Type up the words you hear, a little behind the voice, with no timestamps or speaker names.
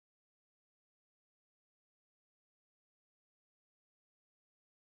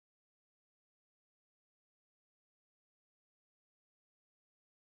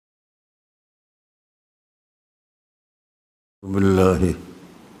بالله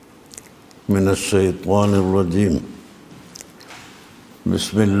من الشيطان الرجيم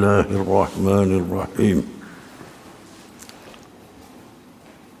بسم الله الرحمن الرحيم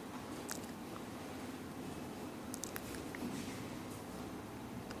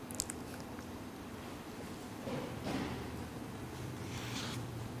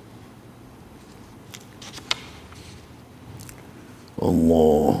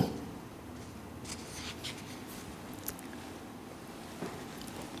الله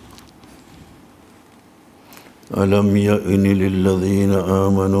ألم يئن للذين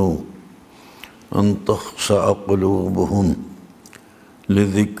آمنوا أن تخشع قلوبهم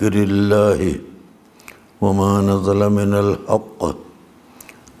لذكر الله وما نزل من الحق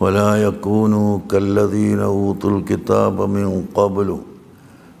ولا يكونوا كالذين أوتوا الكتاب من قبل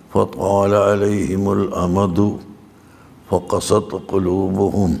فطال عليهم الأمد فقست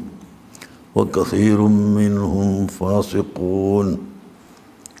قلوبهم وكثير منهم فاسقون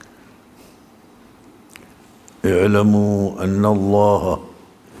اعلموا أن الله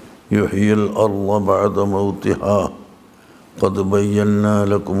يحيي الأرض بعد موتها قد بينا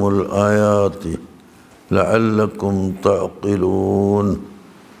لكم الآيات لعلكم تعقلون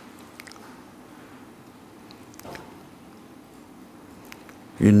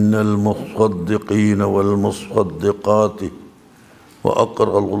إن المصدقين والمصدقات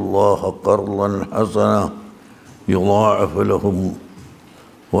وأقرضوا الله قرضا حسنا يضاعف لهم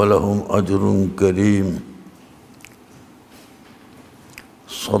ولهم أجر كريم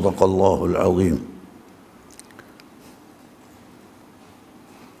صدق الله العظيم.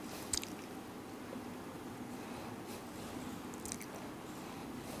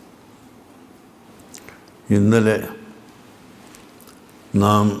 ഇന്നലെ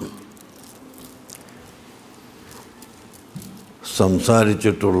നാം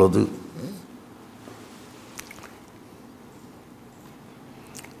സംസാരിച്ചിട്ടുള്ളത്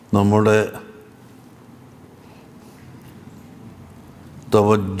നമ്മുടെ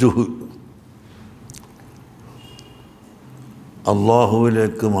തവജ്ജുഹ്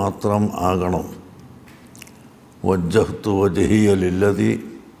അല്ലാഹുവിലേക്ക് മാത്രം ആകണം. വജ്ജഹ്തു വജ്ഹിയ ലില്ലദി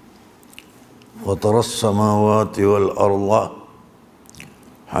ഫതറസ് സമാവാതി വൽ അർള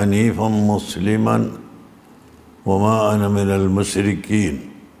ഹനീഫൻ മുസ്ലിമൻ വമാ അന മിനൽ മുശ്രിക്കീൻ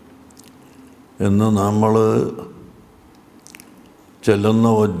എന്ന് നമ്മൾ ചൊല്ലുന്ന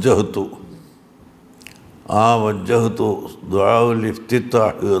വജ്ജഹ്തു, ആ വജ്ജഹ്തു ദുആഉൽ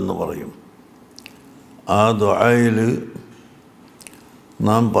ഇഫ്തിതാഹ് എന്ന് പറയും. ആ ദുആയിൽ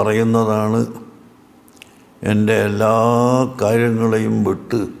നാം പറയുന്നതാണ്, എൻ്റെ എല്ലാ കാര്യങ്ങളെയും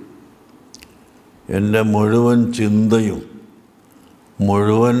വിട്ട് എൻ്റെ മുഴുവൻ ചിന്തയും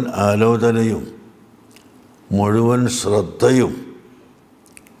മുഴുവൻ ആലോചനയും മുഴുവൻ ശ്രദ്ധയും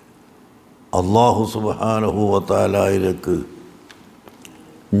അല്ലാഹു സുബ്ഹാനഹു വ തആലയിലേക്ക്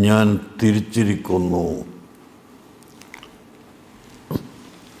ഞാൻ തിരിച്ചിരിക്കുന്നു.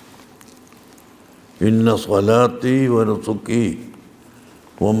 ഇന്ന സ്വലാത്തി വനുസുക്കി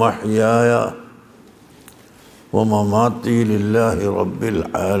വമഹ്യായ വമമാത്തി ലില്ലാഹി റബ്ബിൽ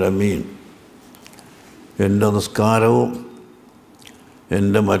ആലമീൻ. എൻ്റെ നിസ്കാരവും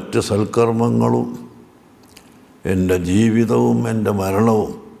എൻ്റെ മറ്റ് സൽക്കർമ്മങ്ങളും എൻ്റെ ജീവിതവും എൻ്റെ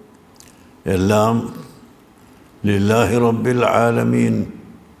മരണവും എല്ലാം ലില്ലാഹി റബ്ബിൽ ആലമീൻ,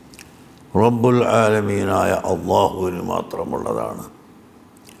 റബ്ബുൽ ആലമീനായ അള്ളാഹുവിന് മാത്രമുള്ളതാണ്.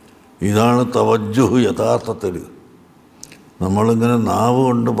 ഇതാണ് തവജ്ജുഹ്. യഥാർത്ഥത്തിൽ നമ്മളിങ്ങനെ നാവ്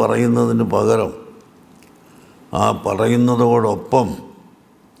കൊണ്ട് പറയുന്നതിന് പകരം ആ പറയുന്നതോടൊപ്പം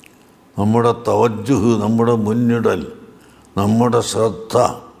നമ്മുടെ തവജ്ജുഹ്, നമ്മുടെ മുന്നിടൽ, നമ്മുടെ ശ്രദ്ധ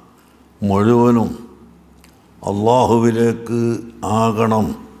മുഴുവനും അള്ളാഹുവിലേക്ക് ആകണം.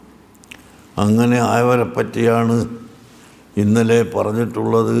 അങ്ങനെ ആയവരെ പറ്റിയാണ് ഇന്നലെ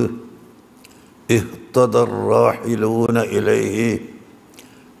പറഞ്ഞിട്ടുള്ളത്. ഇഹ്തദർ റാഹിലൂന ഇലൈഹി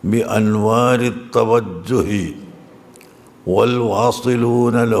ബി അൻവാരി തവജ്ജുഹി വൽ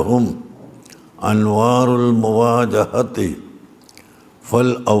വാസിലൂന ലഹും അൻവാറുൽ മുവാജഹത്തി ഫൽ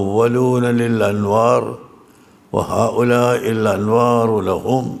അവ്വലൂന ലിൽ അൻവാർ വഹഉലാഇൽ അൻവാറു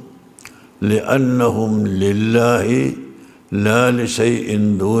ലഹും ലിഅന്നഹും ലില്ലാഹി ലാ ലിശൈഇൻ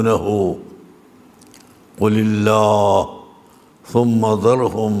ദൂനഹു ഖുലില്ലാഹ് ثم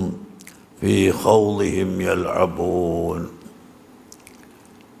ذرهم في خوضهم يلعبون.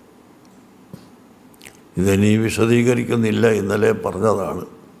 ഇതിനി വിശദീകരിക്കുന്നില്ല, ഇന്നലെ പറഞ്ഞതാണ്.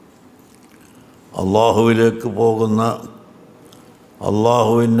 അള്ളാഹുവിലേക്ക് പോകുന്ന,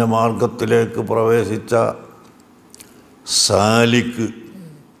 അള്ളാഹുവിൻ്റെ മാർഗത്തിലേക്ക് പ്രവേശിച്ച സാലിക്ക്,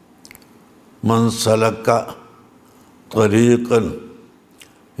 മൻ സലക ത്വരീഖൻ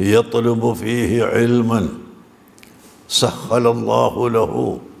യത്ലുബു ഫീഹി ഇൽമൻ സഹലല്ലാഹു ലഹു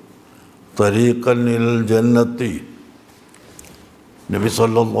തരീഖൻ ഇലൽ ജന്നത്തി. നബി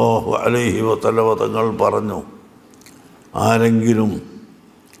സല്ലല്ലാഹു അലൈഹി വസല്ലം തങ്ങൾ പറഞ്ഞു, ആരെങ്കിലും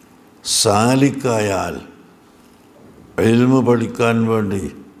സാലിക്കായാൽ ഇൽമ് പഠിക്കാൻ വേണ്ടി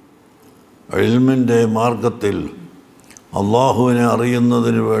ഇൽമിൻ്റെ മാർഗത്തിൽ അള്ളാഹുവിനെ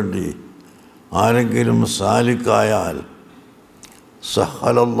അറിയുന്നതിന് വേണ്ടി ആരെങ്കിലും സാലിക്കായാൽ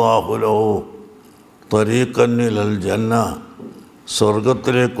സഹലല്ലാഹു ലഹു തരീഖൻ ഇലൽ ജന്ന,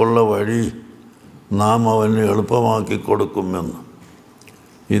 സ്വർഗത്തിലേക്കുള്ള വഴി നാം അവന് എളുപ്പമാക്കി കൊടുക്കുമെന്ന്.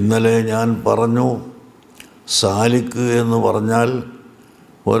 ഇന്നലെ ഞാൻ പറഞ്ഞു, സാലിക്ക് എന്ന് പറഞ്ഞാൽ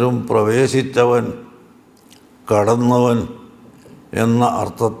വെറും പ്രവേശിച്ചവൻ, കടന്നവൻ എന്ന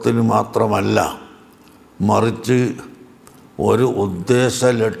അർത്ഥത്തിന് മാത്രമല്ല, മറിച്ച് ഒരു ഉദ്ദേശ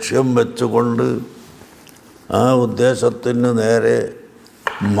ലക്ഷ്യം വെച്ചുകൊണ്ട് ആ ഉദ്ദേശത്തിന് നേരെ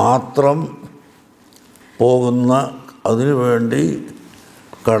മാത്രം പോകുന്ന, അതിനുവേണ്ടി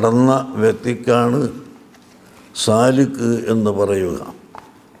കടന്ന വ്യക്തിക്കാണ് സാലിക്ക് എന്ന് പറയുക.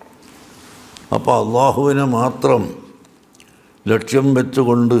 അപ്പോൾ അള്ളാഹുവിനെ മാത്രം ലക്ഷ്യം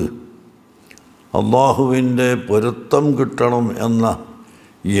വെച്ചുകൊണ്ട് അള്ളാഹുവിൻ്റെ പൊരുത്തം കിട്ടണം എന്ന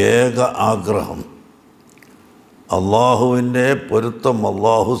ഏക ആഗ്രഹം, അള്ളാഹുവിൻ്റെ പൊരുത്തം,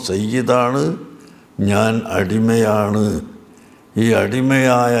 അള്ളാഹു സയ്യിദാണ്, ഞാൻ അടിമയാണ്, ഈ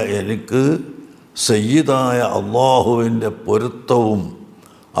അടിമയായ എനിക്ക് സയ്യിദായ അള്ളാഹുവിൻ്റെ പൊരുത്തവും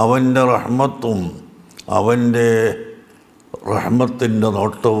അവൻ്റെ റഹ്മത്തും അവൻ്റെ റഹ്മത്തിൻ്റെ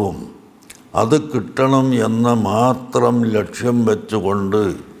നോട്ടവും അത് കിട്ടണം എന്ന മാത്രം ലക്ഷ്യം വെച്ചുകൊണ്ട്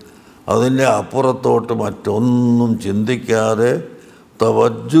അതിൻ്റെ അപ്പുറത്തോട്ട് മറ്റൊന്നും ചിന്തിക്കാതെ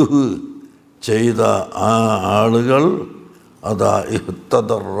തവജ്ജുഹ് ചെയ്ത ആ ആളുകൾ അതാ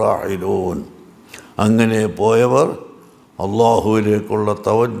ഇഹ്തദർ-റാഹിലൂൻ, അങ്ങനെ പോയവർ അള്ളാഹുവിലേക്കുള്ള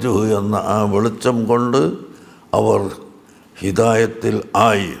തവജ്ജുഹ് എന്ന ആ വെളിച്ചം കൊണ്ട് അവർ ഹിദായത്തിൽ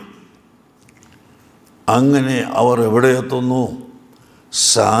ആയി. അങ്ങനെ അവർ എവിടെ എത്തുന്നു?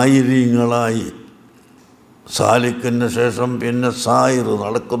 സായിരീങ്ങളായി. സാലിക്കിന് ശേഷം പിന്നെ സായിർ,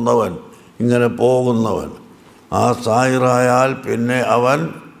 നടക്കുന്നവൻ, ഇങ്ങനെ പോകുന്നവൻ. ആ സായിറായാൽ പിന്നെ അവൻ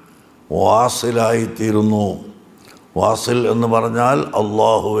വാസിലായിത്തീരുന്നു. വാസിൽ എന്ന് പറഞ്ഞാൽ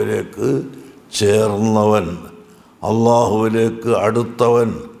അള്ളാഹുവിലേക്ക് ചേർന്നവൻ, അള്ളാഹുവിലേക്ക് അടുത്തവൻ,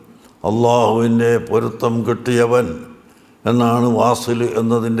 അള്ളാഹുവിൻ്റെ പൊരുത്തം കിട്ടിയവൻ എന്നാണ് വാസിൽ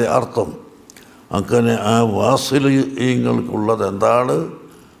എന്നതിൻ്റെ അർത്ഥം. അങ്ങനെ ആ വാസിലീങ്ങൾക്കുള്ളത് എന്താണ്?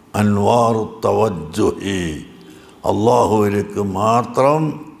 അൻവാറു തവജ്ജുഹി, അള്ളാഹുവിലേക്ക് മാത്രം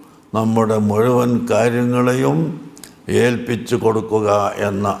നമ്മുടെ മുഴുവൻ കാര്യങ്ങളെയും ഏൽപ്പിച്ചു കൊടുക്കുക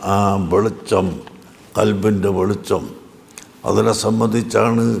എന്ന ആ വെളിച്ചം, ഖൽബിൻ്റെ വെളിച്ചം. അതിനെ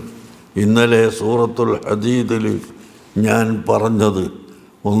സംബന്ധിച്ചാണ് ഇന്നലെ സൂറത്തുൽ ഹദീദിൽ ഞാൻ പറഞ്ഞത്.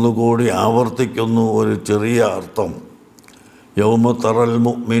 ഒന്നുകൂടി ആവർത്തിക്കുന്നു ഒരു ചെറിയ അർത്ഥം. യൗമ തറൽ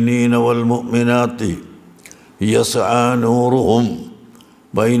മുഅ്മിനീന വൽ മുഅ്മിനാത്തി യസ്ആ നൂറുഹും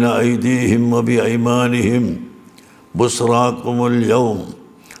ബൈന ഐദീഹിം വബിഐമാനിഹിം ബുശ്റാക്കുമുൽ യൗം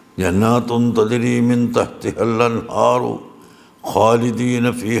ജന്നാത്തുൻ തജ്രീ മിൻ തഹ്തിഹൽ അൻഹാറു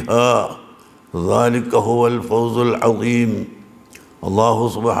ഖാലിദീന ഫീഹാ ദാലിക ഹുവൽ ഫൗസുൽ അദീം. അല്ലാഹു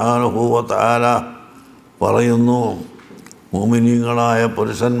സുബ്ഹാനഹു വ തആല പറയുന്നു, മുഅ്മിനീങ്ങളായ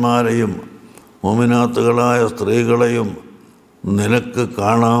പുരുഷന്മാരെയും മുഅ്മിനാത്തുകളായ സ്ത്രീകളെയും നിനക്ക്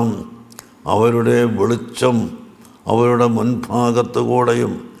കാണാം. അവരുടെ വെളിച്ചം അവരുടെ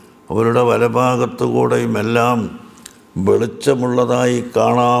മുൻഭാഗത്തുകൂടെയും അവരുടെ വലഭാഗത്തുകൂടെയും എല്ലാം വെളിച്ചമുള്ളതായി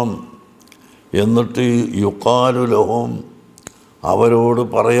കാണാം. എന്നിട്ട് യുഖാലു ലഹും, അവരോട്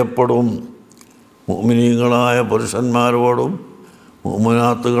പറയപ്പെടും, മുഅ്മിനീങ്ങളായ പുരുഷന്മാരോടും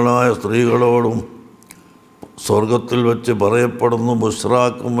മുഅ്മിനാത്തുകളായ സ്ത്രീകളോടും സ്വർഗത്തിൽ വെച്ച് പറയപ്പെടുന്നു,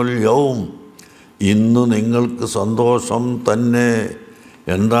 ബുശ്റാക്കുമുൽ യൗം, ഇന്ന് നിങ്ങൾക്ക് സന്തോഷം തന്നെ.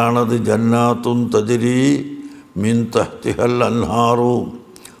 എന്താണത്? ജന്നാത്തുൻ തജ്രീ മിൻ തഹ്തിഹൽ അൻഹാറു,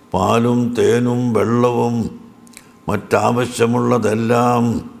 പാലും തേനും വെള്ളവും മറ്റാവശ്യമുള്ളതെല്ലാം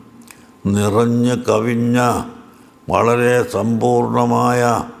നിറഞ്ഞ് കവിഞ്ഞ വളരെ സമ്പൂർണമായ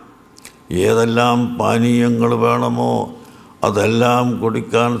ഏതെല്ലാം പാനീയങ്ങൾ വേണമോ അതെല്ലാം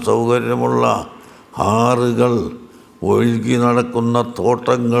കുടിക്കാൻ സൗകര്യമുള്ള ആറുകൾ, ഒഴുകി നടക്കുന്ന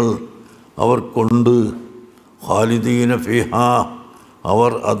തോട്ടങ്ങൾ അവർക്കുണ്ട്. ഖാലിദീന ഫീഹാ,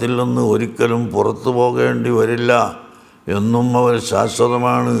 അവർ അതിൽ നിന്ന് ഒരിക്കലും പുറത്തു പോകേണ്ടി വരില്ല, എന്നും അവർ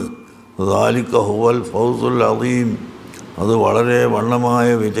ശാശ്വതമാണ്. ദാലിക ഹുവൽ ഫൗസുൽ അദീം, അത് വളരെ വണ്ണമായ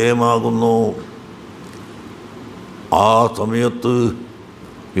വിജയമാകുന്നു. ആ സമയത്ത്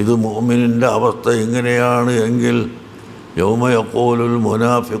ഇത് മുഅ്മിനിൻ്റെ അവസ്ഥ എങ്ങനെയാണ് എങ്കിൽ, യൗമ യഖൂലുൽ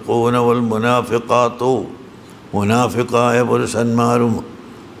മുനാഫിഖൂന വൽ മുനാഫിഖാത്തു, മുനാഫിക്കായ പുരുഷന്മാരും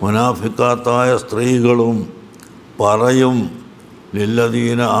മുനാഫിക്കാത്തായ സ്ത്രീകളും പറയും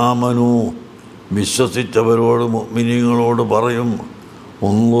ലില്ലദീന ആമനു വിശ്വസിച്ചവരോട് മുഅ്മിനീങ്ങളോട് പറയും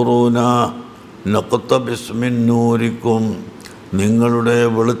ഉൻളുറൂന നഖ്തബിസ് മിൻ നൂരിക്കും നിങ്ങളുടെ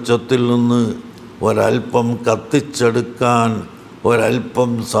വെളിച്ചത്തിൽ നിന്ന് ഒരൽപ്പം കത്തിച്ചെടുക്കാൻ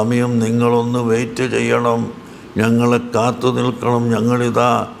ഒരൽപ്പം സമയം നിങ്ങളൊന്ന് വെയിറ്റ് ചെയ്യണം, ഞങ്ങളെ കാത്തു നിൽക്കണം,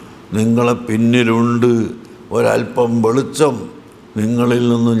 ഞങ്ങളിതാ നിങ്ങളെ പിന്നിലുണ്ട്, ഒരൽപ്പം വെളിച്ചം നിങ്ങളിൽ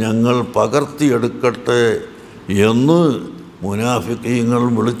നിന്ന് ഞങ്ങൾ പകർത്തിയെടുക്കട്ടെ എന്ന് മുനാഫിഖീങ്ങൾ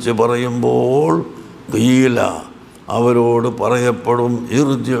വിളിച്ച് പറയുമ്പോൾ ഖീല അവരോട് പറയപ്പെടും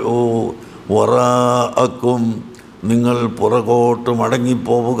ഇർജിഉ വറാഅക്കും നിങ്ങൾ പുറകോട്ട്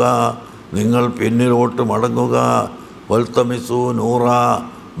മടങ്ങിപ്പോവുക, നിങ്ങൾ പിന്നിലോട്ട് മടങ്ങുക, വൽതമിസു നൂറ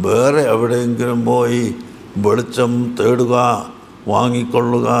വേറെ എവിടെയെങ്കിലും പോയി വെളിച്ചം തേടുക,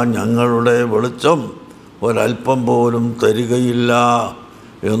 വാങ്ങിക്കൊള്ളുക, ഞങ്ങളുടെ വെളിച്ചം ഒരൽപ്പം പോലും തരികയില്ല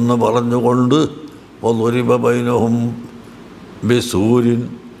എന്ന് പറഞ്ഞുകൊണ്ട് വളുരിബ ബൈനഹും ബിസൂരിൻ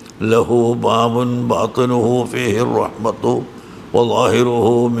ലഹു ബാബുൻ ബാത്തിനുഹു ഫീഹി റഹ്മത്തു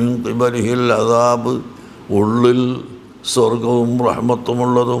വളാഹിറുഹു മിൻ ഖിബലിഹിൽ അദാബ് ഉള്ളിൽ സ്വർഗവും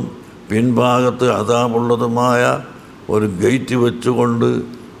റഹ്മത്തുമുള്ളതും പിൻഭാഗത്ത് അദാബുള്ളതുമായ ഒരു ഗേറ്റ് വെച്ചുകൊണ്ട്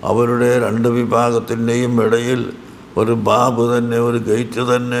അവരുടെ രണ്ട് വിഭാഗത്തിൻ്റെയും ഇടയിൽ ഒരു ബാബ് തന്നെ ഒരു ഗേറ്റ്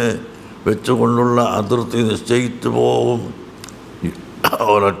തന്നെ വെച്ചുകൊണ്ടുള്ള അതിർത്തി നിശ്ചയിച്ചു പോവും.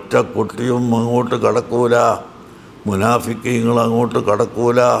 ഒരൊറ്റ കുട്ടിയും അങ്ങോട്ട് കടക്കൂല, മുനാഫിക്കീങ്ങൾ അങ്ങോട്ട്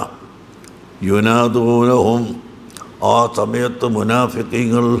കടക്കൂല. യുനാദൂനഹും ആ സമയത്ത്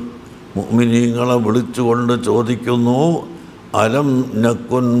മുനാഫിക്കീങ്ങൾ മുഅ്മിനീങ്ങളെ വിളിച്ചുകൊണ്ട് ചോദിക്കുന്നു അലം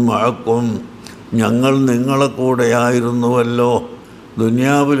നക്കുൻ മഅക്കും ഞങ്ങൾ നിങ്ങളെ കൂടെയായിരുന്നുവല്ലോ,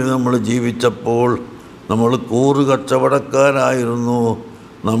 ദുനിയാവിൽ നമ്മൾ ജീവിച്ചപ്പോൾ നമ്മൾ കൂറ് കച്ചവടക്കാരായിരുന്നു,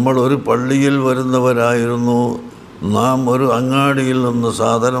 നമ്മളൊരു പള്ളിയിൽ വരുന്നവരായിരുന്നു, നാം ഒരു അങ്ങാടിയിൽ നിന്ന്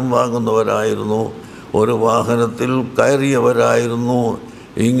സാധനം വാങ്ങുന്നവരായിരുന്നു, ഒരു വാഹനത്തിൽ കയറിയവരായിരുന്നു,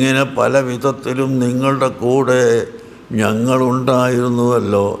 ഇങ്ങനെ പല വിധത്തിലും നിങ്ങളുടെ കൂടെ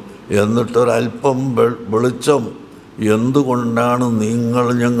ഞങ്ങളുണ്ടായിരുന്നുവല്ലോ, എന്നിട്ടൊരൽപ്പം വെളിച്ചം എന്തുകൊണ്ടാണ് നിങ്ങൾ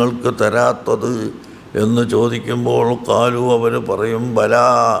ഞങ്ങൾക്ക് തരാത്തത് എന്ന് ചോദിക്കുമ്പോൾ കാലു അവർ പറയും ബലാ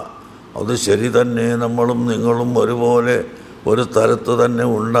അത് ശരി തന്നെ, നമ്മളും നിങ്ങളും ഒരുപോലെ ഒരു സ്ഥലത്ത് തന്നെ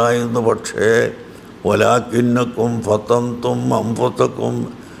ഉണ്ടായിരുന്നു, പക്ഷേ വലാക്കിന്നക്കും ഫതന്തും അംഫുസക്കും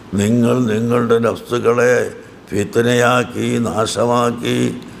നിങ്ങൾ നിങ്ങളുടെ നഫ്സുകളെ ഫിത്നയാക്കി നാശമാക്കി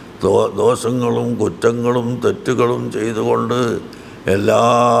ദോഷങ്ങളും കുറ്റങ്ങളും തെറ്റുകളും ചെയ്തുകൊണ്ട് എല്ലാ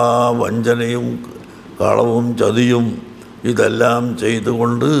വഞ്ചനയും കളവും ചതിയും ഇതെല്ലാം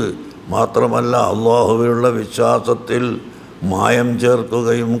ചെയ്തുകൊണ്ട് മാത്രമല്ല അള്ളാഹുവിലുള്ള വിശ്വാസത്തിൽ മായം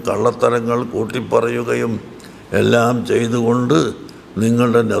ചേർക്കുകയും കള്ളത്തരങ്ങൾ കൂട്ടിപ്പറയുകയും എല്ലാം ചെയ്തുകൊണ്ട്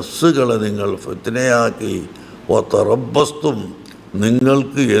നിങ്ങളുടെ നഫ്സുകളെ നിങ്ങൾ ഫിത്നയാക്കി വതറബ്ബസ്തും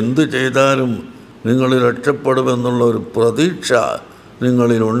നിങ്ങൾക്ക് എന്ത് ചെയ്താലും നിങ്ങൾ രക്ഷപ്പെടുമെന്നുള്ള ഒരു പ്രതീക്ഷ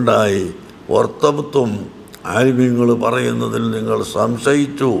നിങ്ങളിലുണ്ടായി. വർത്തബത്തും ആലിമീങ്ങൾ പറയുന്നതിൽ നിങ്ങൾ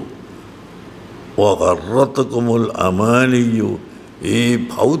സംശയിച്ചു. വഗറത്തുക്കുമുൽ അമാനിയു ഈ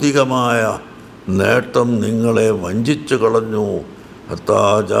ഭൗതികമായ നേട്ടം നിങ്ങളെ വഞ്ചിച്ചു കളഞ്ഞു. ഹത്താ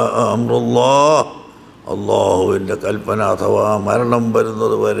ജാ അംറുല്ലാഹ് അള്ളാഹുവിൻ്റെ കൽപ്പന അഥവാ മരണം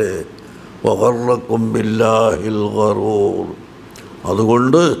വരുന്നത് വരെ. വഗറക്കും ബില്ലാഹിൽ ഗറൂർ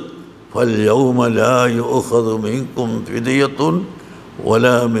അതുകൊണ്ട് ഫൽയൗമ ലാ യുഖദു മിൻകും ഫിദിയത്തുൻ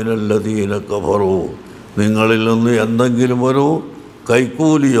വലാ മിനല്ലദീന കഫറൂ നിങ്ങളിൽ നിന്ന് എന്തെങ്കിലും ഒരു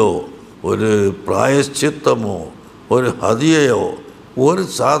കൈക്കൂലിയോ ഒരു പ്രായശ്ചിത്തമോ ഒരു ഹദിയയോ ഒരു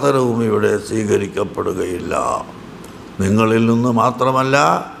സാധനവും ഇവിടെ സ്വീകരിക്കപ്പെടുകയില്ല. നിങ്ങളിൽ നിന്ന് മാത്രമല്ല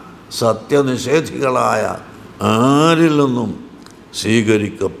സത്യനിഷേധികളായ ആരിൽ നിന്നും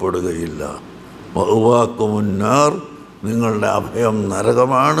സ്വീകരിക്കപ്പെടുകയില്ല. മഅ്വാക്കുമുന്നാർ നിങ്ങളുടെ അഭയം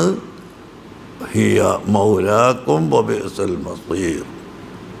നരകമാണ്. ഹിയ മൗലാക്കും വബിഅ്സൽ മസീർ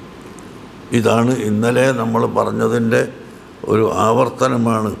ഇതാണ് ഇന്നലെ നമ്മൾ പറഞ്ഞതിൻ്റെ ഒരു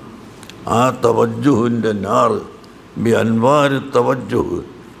ആവർത്തനമാണ്. ആ തവജ്ജുഹിൻ്റെ നാർ ബി അൻവാർ തവജ്ജുഹ്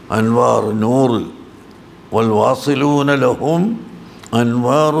അൻവാർ നൂർ വൽ വാസിലൂന ലഹും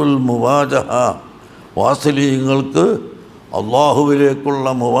അൻവാറുൽ മുവാജഹ വാസിലീങ്ങൾക്ക് അള്ളാഹുവിലേക്കുള്ള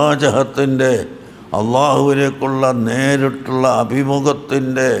മുവാജഹത്തിൻ്റെ അള്ളാഹുവിലേക്കുള്ള നേരിട്ടുള്ള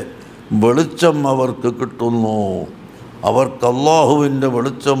അഭിമുഖത്തിൻ്റെ വെളിച്ചം അവർക്ക് കിട്ടുന്നു. അവർക്ക് അള്ളാഹുവിൻ്റെ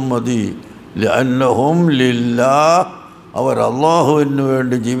വെളിച്ചം മതി. ലഅന്നഹും ലില്ലാഹ് അവർ അള്ളാഹുവിന്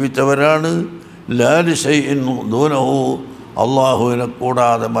വേണ്ടി ജീവിച്ചവരാണ്. ലാ ലിശൈഇൻ ദൂനഹു അള്ളാഹുവിനെ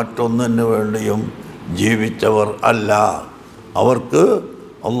കൂടാതെ മറ്റൊന്നിനു വേണ്ടിയും ജീവിച്ചവർ അല്ല. അവർക്ക്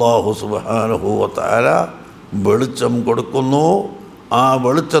അള്ളാഹു സുബ്ഹാനഹു വ തആല വെളിച്ചം കൊടുക്കുന്നു. ആ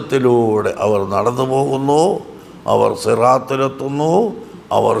വെളിച്ചത്തിലൂടെ അവർ നടന്നു പോകുന്നു. അവർ സിറാത്തിലെത്തുന്നു.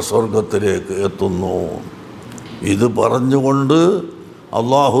 അവർ സ്വർഗത്തിലേക്ക് എത്തുന്നു. ഇത് പറഞ്ഞുകൊണ്ട്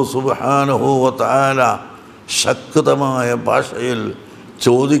അല്ലാഹു സുബ്ഹാനഹു വ തആല ശക്തമായ ഭാഷയിൽ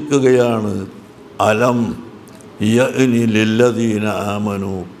ചോദിക്കുകയാണ്, അലം യഅ്നി ലില്ലദീന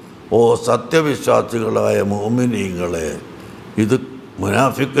ആമനു, ഓ സത്യവിശ്വാസികളായ മുഅ്മിനീങ്ങളെ. ഇത്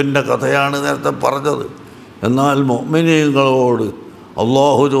മുനാഫിക്കിൻ്റെ കഥയാണ് നേരത്തെ പറഞ്ഞത്. എന്നാൽ മുഅ്മിനീങ്ങളോട്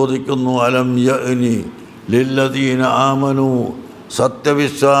അല്ലാഹു ചോദിക്കുന്നു, അലം യഅ്നി ലില്ലദീന ആമനു,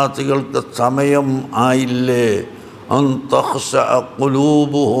 സത്യവിശ്വാസികൾക്ക് സമയം ആയില്ലേ, അൻ തഖ്ശഅ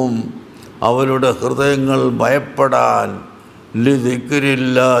ഖുലൂബുഹും, അവരുടെ ഹൃദയങ്ങൾ ഭയപ്പെടാൻ,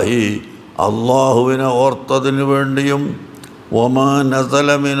 ലിദിക്രില്ലാഹി, അള്ളാഹുവിനെ ഓർത്തതിനു വേണ്ടിയും, വമാ നസല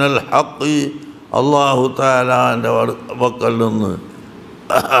മിനൽ ഹഖ്, അള്ളാഹു തആലാൻ്റെ വക്കൽ നിന്ന്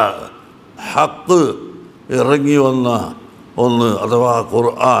ഹഖ് ഇറങ്ങി വന്ന ഒന്ന് അഥവാ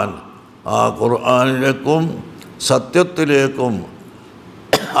ഖുർആൻ, ആ ഖുർആനിലേക്കും സത്യത്തിലേക്കും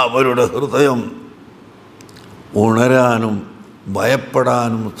അവരുടെ ഹൃദയം ഉണരാനും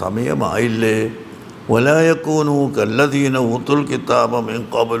ഭയപ്പെടാനും സമയമായില്ലേ. വലാ യകൂനൂ കല്ലദീന ഊതുൽ കിതാബ മിൻ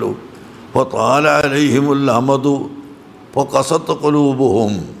ഖബ്ലു ഫതാല അലൈഹിമുൽ അമദു ഫഖസത്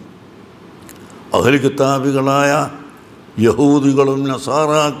ഖുലൂബുഹും, അഹ്ലു കിതാബികളായ യഹൂദികളും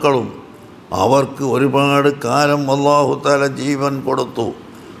നസാറാക്കളും അവർക്ക് ഒരുപാട് കാലം അല്ലാഹു തആല ജീവൻ കൊടുത്തു,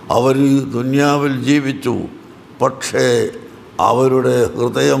 അവർ ദുനിയാവിൽ ജീവിച്ചു. പക്ഷേ അവരുടെ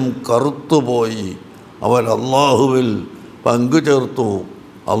ഹൃദയം കറുത്തുപോയി, അവർ അള്ളാഹുവിൽ പങ്കുചേർത്തു,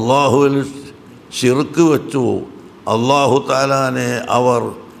 അള്ളാഹുവിൽ ശിർക്ക് വെച്ചു, അല്ലാഹു തആലാനെ അവർ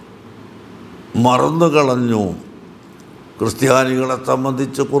മറന്നുകളഞ്ഞു. ക്രിസ്ത്യാനികളെ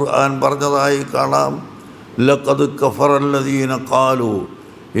സംബന്ധിച്ച് ഖുർആൻ പറഞ്ഞതായി കാണാം, ലഖദ് കഫറല്ലദീന ഖാലു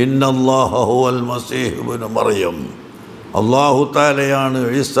ഇന്നല്ലാഹ ഹുവൽ മസീഹ് ഇബ്നു മറിയം, അല്ലാഹു തആലയാണ്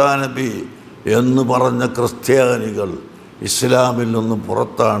ഈസാ നബി എന്ന് പറഞ്ഞ ക്രിസ്ത്യാനികൾ ഇസ്ലാമിൽ നിന്ന്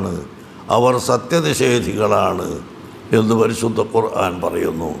പുറത്താണ്, അവർ സത്യനിഷേധികളാണ് എന്ന് പരിശുദ്ധ ഖുർആൻ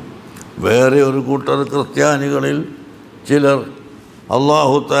പറയുന്നു. വേറെ ഒരു കൂട്ടർ ക്രിസ്ത്യാനികളിൽ ചിലർ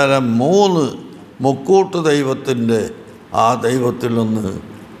അല്ലാഹു തആല 3 മുക്കൂട്ട് ദൈവത്തിൻ്റെ ആ ദൈവത്തിൽ നിന്ന്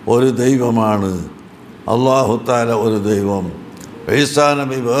ഒരു ദൈവമാണ്, അല്ലാഹു തആല ഒരു ദൈവം, ഈസാ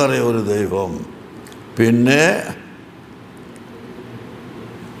നബി വേറെ ഒരു ദൈവം, പിന്നെ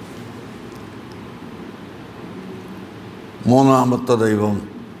മൂന്നാമത്തെ ദൈവം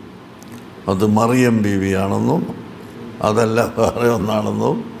അത് മറിയം ബീവിയാണെന്നും അതല്ല വേറെ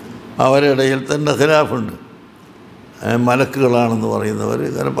ഒന്നാണെന്നും അവരിടയിൽ തന്നെ ഖിലാഫുണ്ട്. മലക്കുകളാണെന്ന് പറയുന്നവർ,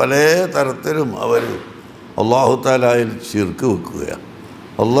 ഇങ്ങനെ പല തരത്തിലും അവർ അല്ലാഹു തആലയിൽ ശിർക്ക് വെക്കുകയാണ്.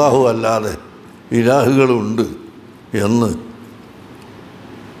 അല്ലാഹു അല്ലാതെ ഇലാഹുകളുണ്ട് എന്ന്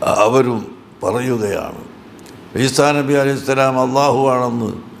അവരും പറയുകയാണ്. ഈസാ നബി അലൈഹിസ്സലാം അല്ലാഹു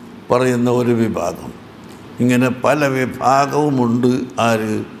ആണെന്ന് പറയുന്ന ഒരു വിഭാഗം, ഇങ്ങനെ പല വിഭാഗവുമുണ്ട്.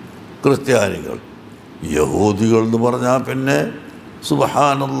 ആര്? ക്രിസ്ത്യാനികൾ. യഹൂദികൾ എന്ന് പറഞ്ഞാൽ പിന്നെ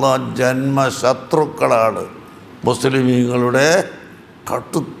സുബ്ഹാനല്ലാഹ് ജന്മശത്രുക്കളാണ്, മുസ്ലിമീങ്ങളുടെ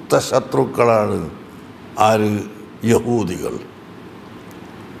കടുത്ത ശത്രുക്കളാണ്. ആര്? യഹൂദികൾ.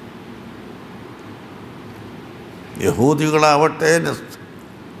 യഹൂദികളാവട്ടെ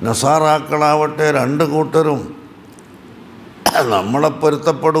നസാറാക്കളാവട്ടെ, 2 കൂട്ടരും നമ്മളെ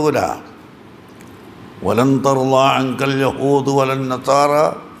പൊരുത്തപ്പെടൂല. വലൻ തർളാ അൻകൽ യഹൂദ് വലൻ നസാറ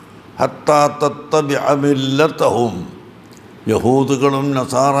ഹത്താ തത്തബിഅ മില്ലതഹും, യഹൂദുകളും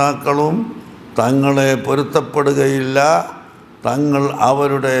നസാറാക്കളും തങ്ങളെ പൊരുത്തപ്പെടുകയില്ല തങ്ങൾ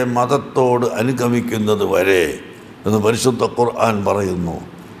അവരുടെ മതത്തോട് അനുഗമിക്കുന്നത് വരെ എന്ന് പരിശുദ്ധ ഖുർആൻ പറയുന്നു.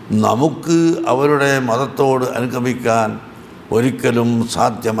 നമുക്ക് അവരുടെ മതത്തോട് അനുഗമിക്കാൻ ഒരിക്കലും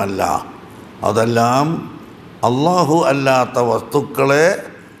സാധ്യമല്ല. അതെല്ലാം അല്ലാഹു അല്ലാത്ത വസ്തുക്കളെ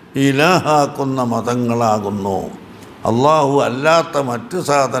ഇലാഹാക്കുന്ന മതങ്ങളാകുന്നു. അല്ലാഹു അല്ലാത്ത മറ്റ്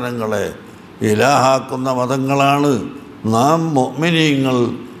സാധനങ്ങളെ ഇലാഹാക്കുന്ന മതങ്ങളാണ് നാം മുഅ്മിനീങ്ങൾ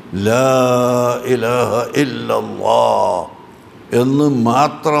ലാ ഇലാഹ ഇല്ലല്ലാഹ് എന്ന്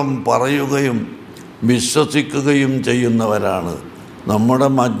മാത്രം പറയുകയും വിശ്വസിക്കുകയും ചെയ്യുന്നവരാണ്. നമ്മുടെ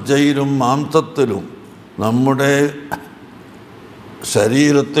മജ്ജയിലും മാംസത്തിലും നമ്മുടെ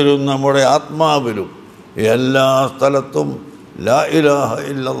ശരീരത്തിലും നമ്മുടെ ആത്മാവിലും എല്ലാ സ്ഥലത്തും ലാ ഇലാഹ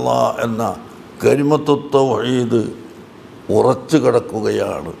ഇല്ലല്ലാഹ് എന്ന കലിമത്തു തൗഹീദ് ഉറച്ചു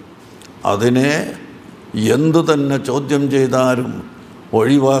കിടക്കുകയാണ്. അതിനെ എന്തു തന്നെ ചോദ്യം ചെയ്താലും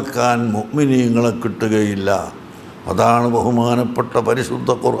ഒഴിവാക്കാൻ മുഅ്മിനീങ്ങളെ കിട്ടുകയില്ല. അതാണ് ബഹുമാനപ്പെട്ട പരിശുദ്ധ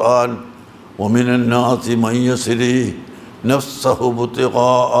ഖുർആൻ, വമിനൻ നാസി മൻ യസ്രി നഫ്സഹു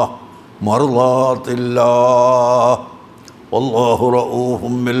ഇബ്തിഗാഅ മർളാത്തില്ലാഹ് വല്ലാഹു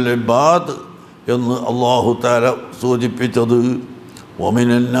റഊഫും ബിൽ ഇബാദ് എന്ന് അല്ലാഹു തആല സൂചിപ്പിച്ചത്.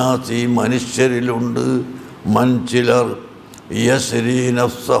 വമിനൻ നാസി, മനുഷ്യരിലുണ്ട്, മൻ ചിലർ യസ്രി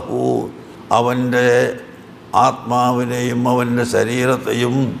നഫ്സഹു, അവൻ്റെ ആത്മാവിനെയും അവൻ്റെ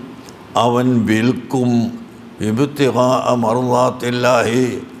ശരീരത്തെയും അവൻ വിൽക്കും. ഇബ്തിഗാ മർളാത്തില്ലാഹി,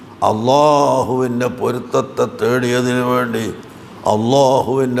 അള്ളാഹുവിൻ്റെ പൊരുത്തത്തെ തേടിയതിനു വേണ്ടി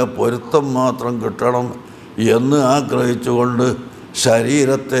അള്ളാഹുവിൻ്റെ പൊരുത്തം മാത്രം കിട്ടണം എന്ന് ആഗ്രഹിച്ചുകൊണ്ട്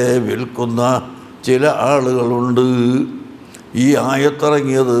ശരീരത്തെ വിൽക്കുന്ന ചില ആളുകളുണ്ട്. ഈ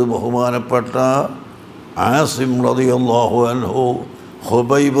ആയത്തിറങ്ങിയത് ബഹുമാനപ്പെട്ട ആസിം റളിയല്ലാഹു അൻഹു,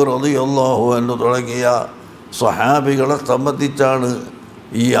 ഹുബൈബ് റളിയല്ലാഹു അൻഹു തുടങ്ങിയ സ്വഹാബികളെ സംബന്ധിച്ചാണ്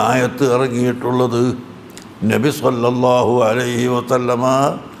ഈ ആയത്ത് ഇറങ്ങിയിട്ടുള്ളത്. നബി സല്ലല്ലാഹു അലൈഹി വസല്ലമ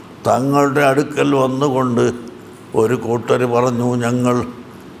തങ്ങളുടെ അടുക്കൽ വന്നുകൊണ്ട് ഒരു കൂട്ടർ പറഞ്ഞു,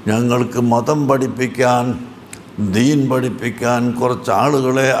 ഞങ്ങൾക്ക് മതം പഠിപ്പിക്കാൻ, ദീൻ പഠിപ്പിക്കാൻ കുറച്ച്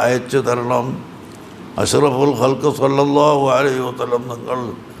ആളുകളെ അയച്ചു തരണം. അഷ്റഫുൽ ഖൽഖ് സല്ലല്ലാഹു അലൈഹി വസല്ലം നിങ്ങൾ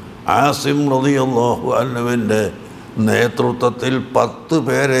ആസിം റളിയല്ലാഹു അൻഹുവിൻ്റെ നേതൃത്വത്തിൽ 10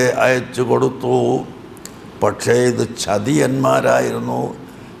 പേരെ അയച്ചു കൊടുത്തു. പക്ഷേ ഇത് ചതിയന്മാരായിരുന്നു.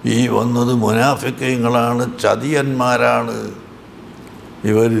 ഈ വന്നത് മുനാഫിക്കീങ്ങളാണ്, ചതിയന്മാരാണ്.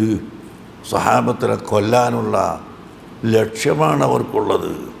 ഇവർ സ്വഹാബത്തിനെ കൊല്ലാനുള്ള ലക്ഷ്യമാണ്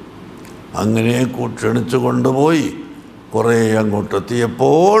അവർക്കുള്ളത്. അങ്ങനെ ക്ഷണിച്ചു കൊണ്ടുപോയി കുറേ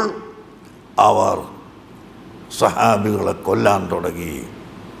അങ്ങോട്ടെത്തിയപ്പോൾ അവർ സ്വഹാബികളെ കൊല്ലാൻ തുടങ്ങി.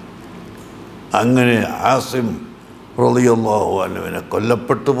 അങ്ങനെ ആസിം റളിയല്ലാഹു അൻഹുവിനെ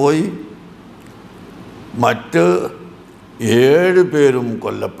കൊല്ലപ്പെട്ടു പോയി. മറ്റ് 7 പേരും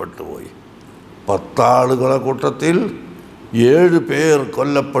കൊല്ലപ്പെട്ടു പോയി. 10 ആളുകളെ കൂട്ടത്തിൽ 7 പേർ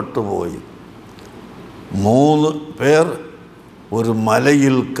കൊല്ലപ്പെട്ടു പോയി. 3 പേർ ഒരു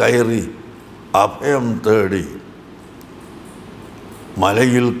മലയിൽ കയറി അഭയം തേടി.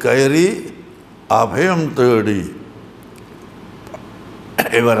 മലയിൽ കയറി അഭയം തേടി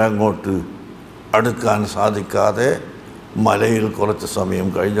ഇവരങ്ങോട്ട് അടുക്കാൻ സാധിക്കാതെ മലയിൽ കുറച്ച് സമയം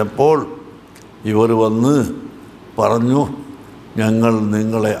കഴിഞ്ഞപ്പോൾ ഇവർ വന്ന് പറഞ്ഞു, ഞങ്ങൾ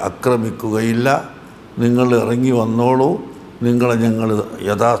നിങ്ങളെ ആക്രമിക്കുകയില്ല, നിങ്ങൾ ഇറങ്ങി വന്നോളൂ, നിങ്ങളെ ഞങ്ങൾ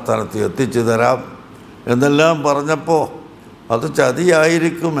യഥാസ്ഥാനത്ത് എത്തിച്ചു തരാം എന്നെല്ലാം പറഞ്ഞപ്പോൾ അത്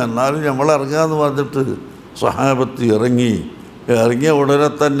ചതിയായിരിക്കും, എന്നാലും നമ്മൾ ഇറങ്ങാമെന്ന് പറഞ്ഞിട്ട് സ്വഹാബത്ത് ഇറങ്ങിയ ഉടനെ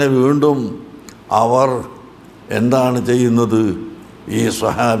തന്നെ വീണ്ടും അവർ എന്താണ് ചെയ്യുന്നത്? ഈ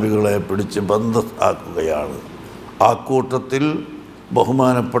സ്വഹാബികളെ പിടിച്ച് ബന്ദാക്കുകയാണ്. ആ കൂട്ടത്തിൽ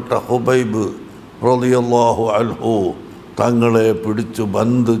ബഹുമാനപ്പെട്ട ഹുബൈബ് റളിയല്ലാഹു അൻഹു തങ്ങളെ പിടിച്ചു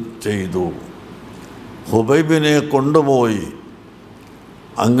ബന്ദ് ചെയ്തു. ഹുബൈബിനെ കൊണ്ടുപോയി.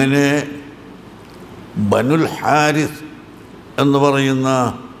 അങ്ങനെ ബനുൽ ഹാരിസ് എന്ന് പറയുന്ന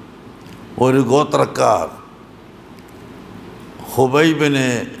ഒരു ഗോത്രക്കാർ ഹുബൈബിനെ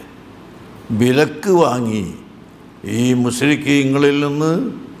വിലക്ക് വാങ്ങി. ഈ മുശ്രിക്കീങ്ങളിൽ നിന്ന്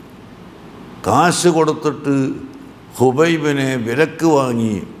കാശ് കൊടുത്തിട്ട് ഹുബൈബിനെ വിലക്ക്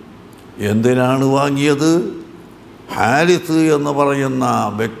വാങ്ങി. എന്തിനാണ് വാങ്ങിയത്? ഹാരിസ് എന്ന് പറയുന്ന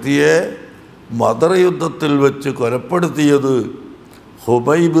വ്യക്തിയെ ബദർ യുദ്ധത്തിൽ വെച്ച് കൊലപ്പെടുത്തിയത്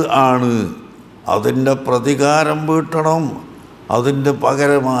ഹുബൈബ് ആണ്. അതിൻ്റെ പ്രതികാരം വീട്ടണം, അതിൻ്റെ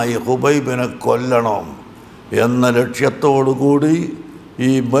പകരമായി ഹുബൈബിനെ കൊല്ലണം എന്ന ലക്ഷ്യത്തോടു കൂടി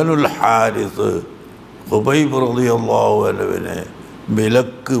ഈ ബനുൽ ഹാരിസ് ഹുബൈബ് റളിയല്ലാഹു അൻഹുവിനെ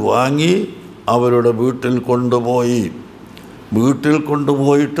വിലക്ക് വാങ്ങി അവരുടെ വീട്ടിൽ കൊണ്ടുപോയി. വീട്ടിൽ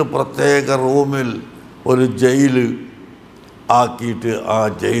കൊണ്ടുപോയിട്ട് പ്രത്യേക റൂമിൽ ഒരു ജയില് ആക്കിയിട്ട് ആ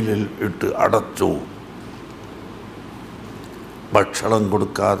ജയിലിൽ ഇട്ട് അടച്ചു. ഭക്ഷണം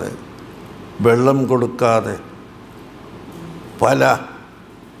കൊടുക്കാതെ, വെള്ളം കൊടുക്കാതെ പല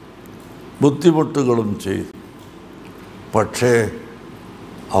ബുദ്ധിമുട്ടുകളും ചെയ്തു. പക്ഷേ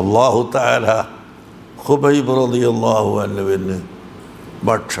അല്ലാഹു തആല ഹുബൈബ് റളിയല്ലാഹു അൻഹുവിന്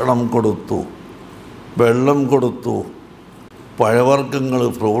ഭക്ഷണം കൊടുത്തു, വെള്ളം കൊടുത്തു, പഴവർഗ്ഗങ്ങൾ,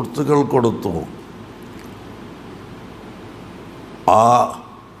 ഫ്രൂട്ട്സുകൾ കൊടുത്തു. ആ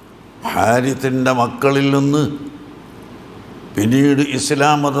ഹാരിസിൻ്റെ മക്കളിൽ നിന്ന് പിന്നീട്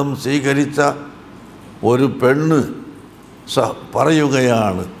ഇസ്ലാം മതം സ്വീകരിച്ച ഒരു പെണ്ണ്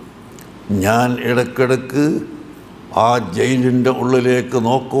പറയുകയാണ്, ഞാൻ ഇടയ്ക്കിടയ്ക്ക് ആ ജയിലിൻ്റെ ഉള്ളിലേക്ക്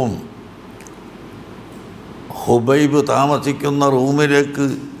നോക്കും, ഹുബൈബ് താമസിക്കുന്ന റൂമിലേക്ക്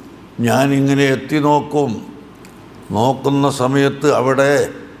ഞാനിങ്ങനെ എത്തി നോക്കുന്ന സമയത്ത് അവിടെ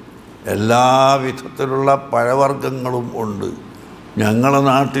എല്ലാവിധത്തിലുള്ള പഴവർഗ്ഗങ്ങളും ഉണ്ട്. ഞങ്ങളുടെ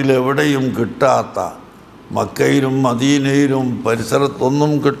നാട്ടിലെവിടെയും കിട്ടാത്ത, മക്കയിലും മദീനയിലും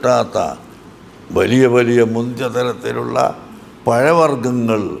പരിസരത്തൊന്നും കിട്ടാത്ത വലിയ വലിയ മുന്തിയ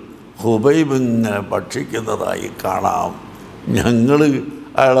പഴവർഗ്ഗങ്ങൾ ഹുബൈബ് ഇങ്ങനെ ഭക്ഷിക്കുന്നതായി കാണാം. ഞങ്ങൾ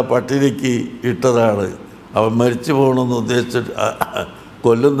അയാളെ പട്ടിണിക്ക് ഇട്ടതാണ്. അവൻ മരിച്ചു പോകണമെന്ന് ഉദ്ദേശിച്ചിട്ട്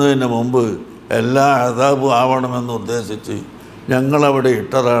കൊല്ലുന്നതിന് മുമ്പ് എല്ലാ അദാബും ആവണമെന്ന് ഉദ്ദേശിച്ച് ഞങ്ങളവിടെ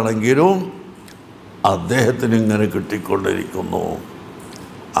ഇട്ടതാണെങ്കിലും അദ്ദേഹത്തിന് ഇങ്ങനെ കിട്ടിക്കൊണ്ടിരിക്കുന്നു.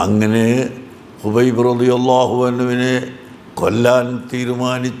 അങ്ങനെ ഹുബൈബ് റളിയല്ലാഹു അൻഹുവിനെ കൊല്ലാൻ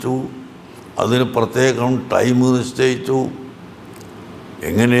തീരുമാനിച്ചു. അതിന് പ്രത്യേകം ടൈം നിശ്ചയിച്ചു.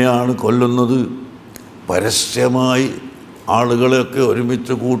 എങ്ങനെയാണ് കൊല്ലുന്നത്? പരസ്യമായി ആളുകളെയൊക്കെ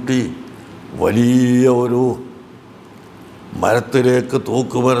ഒരുമിച്ച് കൂട്ടി വലിയ ഒരു മരത്തിലേക്ക്,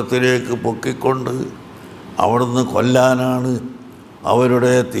 തൂക്കുമരത്തിലേക്ക് പൊക്കിക്കൊണ്ട് അവിടുന്ന് കൊല്ലാനാണ്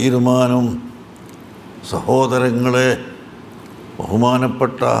അവരുടെ തീരുമാനം. സഹോദരങ്ങളെ,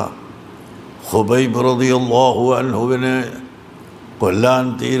 ബഹുമാനപ്പെട്ട ഹുബൈബ് റളിയല്ലാഹു അൻഹുവിനെ കൊല്ലാൻ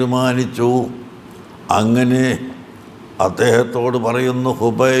തീരുമാനിച്ചു. അങ്ങനെ അദ്ദേഹത്തോട് പറയുന്നു,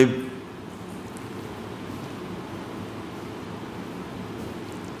 ഹുബൈബ്,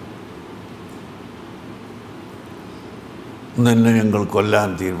 നിന്നെ ഞങ്ങൾ കൊല്ലാൻ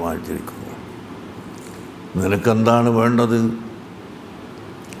തീരുമാനിച്ചിരിക്കുന്നു. നിനക്കെന്താണ് വേണ്ടത്?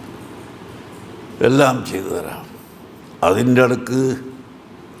 എല്ലാം ചെയ്തു തരാം. അതിൻ്റെ അടുക്ക്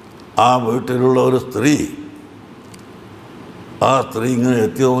ആ വീട്ടിലുള്ള ഒരു സ്ത്രീ, ആ സ്ത്രീ ഇങ്ങനെ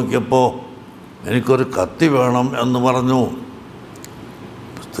എത്തി നോക്കിയപ്പോൾ എനിക്കൊരു കത്തി വേണം എന്ന് പറഞ്ഞു.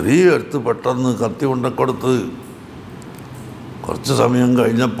 സ്ത്രീ എടുത്ത് പെട്ടെന്ന് കത്തി കൊണ്ടുകൊടുത്ത് കുറച്ച് സമയം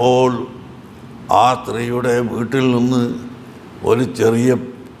കഴിഞ്ഞപ്പോൾ ആ സ്ത്രീയുടെ വീട്ടിൽ നിന്ന് ഒരു ചെറിയ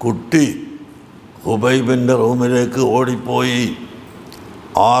കുട്ടി ഹുബൈബിൻ്റെ റൂമിലേക്ക് ഓടിപ്പോയി.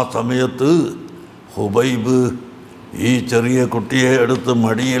 ആ സമയത്ത് ഹുബൈബ് ഈ ചെറിയ കുട്ടിയെ എടുത്ത്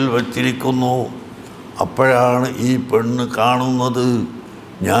മടിയിൽ വച്ചിരിക്കുന്നു. അപ്പോഴാണ് ഈ പെണ്ണ് കാണുന്നത്,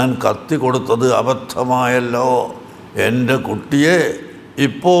 ഞാൻ കത്തി കൊടുത്തത് അബദ്ധമായല്ലോ, എൻ്റെ കുട്ടിയെ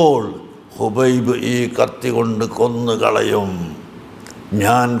ഇപ്പോൾ ഹുബൈബ് ഈ കത്തി കൊണ്ട് കൊന്നു കളയും,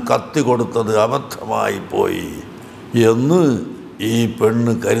 ഞാൻ കത്തി കൊടുത്തത് അബദ്ധമായി പോയി എന്ന് ഈ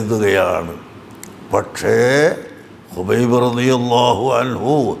പെണ്ണ് കരുതുകയാണ്. പക്ഷേ ഹുബൈബ് റളിയല്ലാഹു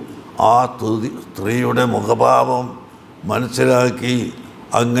അൻഹു ആ സ്ത്രീയുടെ മുഖഭാവം മനസ്സിലാക്കി.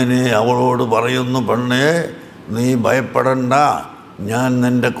 അങ്ങനെ അവളോട് പറയുന്നു, പെണ്ണേ, നീ ഭയപ്പെടണ്ട, ഞാൻ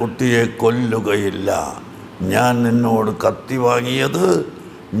നിൻ്റെ കുട്ടിയെ കൊല്ലുകയില്ല. ഞാൻ നിന്നോട് കത്തി വാങ്ങിയത്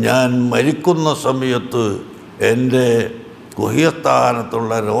ഞാൻ മരിക്കുന്ന സമയത്ത് എൻ്റെ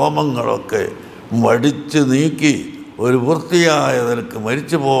ഗുഹ്യസ്ഥാനത്തുള്ള രോമങ്ങളൊക്കെ വടിച്ച് നീക്കി ഒരു വൃത്തിയായ നിലക്ക്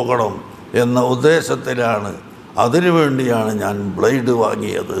മരിച്ചു പോകണം എന്ന ഉദ്ദേശത്തിലാണ്. അതിനുവേണ്ടിയാണ് ഞാൻ ബ്ലേഡ്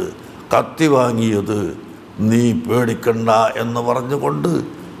വാങ്ങിയത്, കത്തി വാങ്ങിയത്. നീ പേടിക്കണ്ട എന്ന് പറഞ്ഞുകൊണ്ട്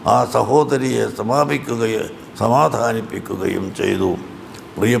ആ സഹോദരിയെ സമാധാനിപ്പിക്കുകയും ചെയ്തു.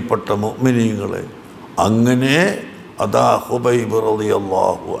 പ്രിയപ്പെട്ട മുഅ്മിനീങ്ങളെ, അങ്ങനെ അതാ ഹുബൈബ്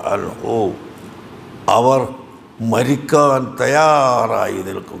റളിയല്ലാഹു അൻഹു അവർ മരിക്കാൻ തയ്യാറായി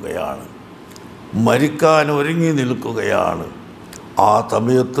നിൽക്കുകയാണ്, മരിക്കാൻ ഒരുങ്ങി നിൽക്കുകയാണ്. ആ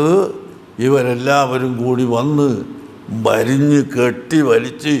സമയത്ത് ഇവരെല്ലാവരും കൂടി വന്ന് വരിഞ്ഞ് കെട്ടി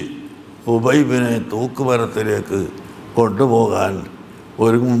വലിച്ച് ഹുബൈബിനെ തൂക്കുമരത്തിലേക്ക് കൊണ്ടുപോകാൻ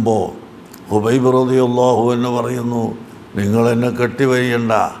ഒരുങ്ങുമ്പോൾ ഹുബൈബ് റളിയല്ലാഹു അൻഹു പറയുന്നു, നിങ്ങളെന്നെ കെട്ടി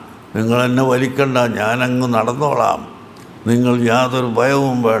വരിയണ്ട, നിങ്ങളെന്നെ വലിക്കണ്ട, ഞാനങ്ങ് നടന്നോളാം, നിങ്ങൾ യാതൊരു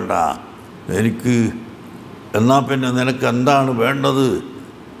ഭയവും വേണ്ട. എനിക്ക് എന്നാൽ പിന്നെ നിനക്ക് എന്താണ് വേണ്ടത്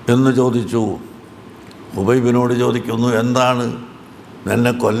എന്ന് ചോദിച്ചു. ഹുബൈബിനോട് ചോദിക്കുന്നു, എന്താണ്?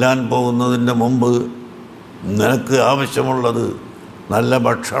 നിന്നെ കൊല്ലാൻ പോകുന്നതിൻ്റെ മുമ്പ് നിനക്ക് ആവശ്യമുള്ളത് നല്ല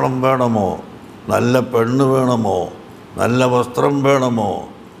ഭക്ഷണം വേണമോ, നല്ല പെണ്ണ് വേണമോ, നല്ല വസ്ത്രം വേണമോ,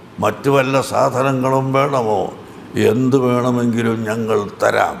 മറ്റു വല്ല സാധനങ്ങളും വേണമോ? എന്ത് വേണമെങ്കിലും ഞങ്ങൾ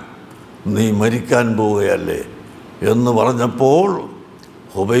തരാം, നീ മരിക്കാൻ പോവുകയല്ലേ എന്ന് പറഞ്ഞപ്പോൾ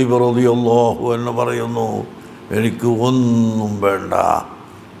ഹുബൈബ് റളിയല്ലാഹു അൻഹു പറയുന്നു, എനിക്ക് ഒന്നും വേണ്ട,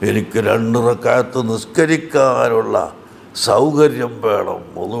 എനിക്ക് 2 റക്അത്ത് നിസ്കരിക്കാനുള്ള സൗകര്യം വേണം,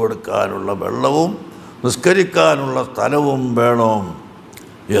 വുളുവെടുക്കാനുള്ള വെള്ളവും നിസ്കരിക്കാനുള്ള സ്ഥലവും വേണം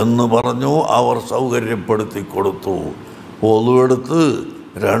എന്ന് പറഞ്ഞു. അവർ സൗകര്യപ്പെടുത്തി കൊടുത്തു. വുളുവെടുത്ത്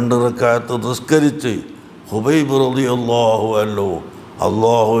 2 റക്അത്ത് നിസ്കരിച്ച് ഹുബൈബ് റളിയല്ലാഹു അൻഹു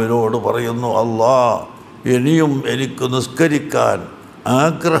അള്ളാഹുവിനോട് പറയുന്നു, അല്ലാ, ഇനിയും എനിക്ക് നിസ്കരിക്കാൻ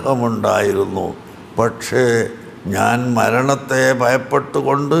ആഗ്രഹമുണ്ടായിരുന്നു, പക്ഷേ ഞാൻ മരണത്തെ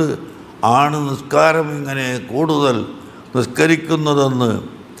ഭയപ്പെട്ടുകൊണ്ട് ആണ് നിസ്കാരം ഇങ്ങനെ കൂടുതൽ നിസ്കരിക്കുന്നതെന്ന്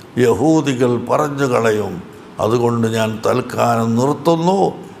യഹൂദികൾ പറഞ്ഞു കളയും, അതുകൊണ്ട് ഞാൻ തൽക്കാലം നിർത്തുന്നു.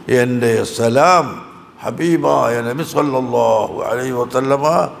 എൻ്റെ സലാം ഹബീബായ നബി സല്ലല്ലാഹു അലൈഹി വസല്ലമ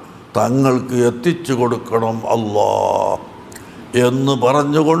തങ്ങൾക്ക് എത്തിച്ചു കൊടുക്കണം അല്ലാ എന്ന്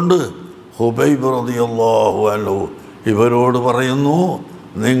പറഞ്ഞുകൊണ്ട് ഹുബൈബ് റളിയല്ലാഹു അൻഹു ഇവരോട് പറയുന്നു,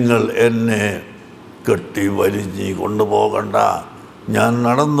 നിങ്ങൾ എന്നെ കെട്ടി വലിഞ്ഞ് കൊണ്ടുപോകണ്ട, ഞാൻ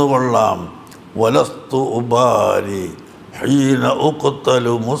നടന്നുകൊള്ളാം. വലസ്തു ഉബാരി ഹീന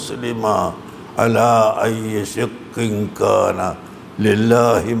ഉഖ്തലു മുസ്ലിമ അലാ അയ്യി ശഖ്ഖിൻ കാന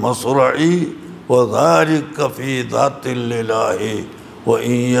ലില്ലാഹി മസ്റഇ وذلك في ذات الإله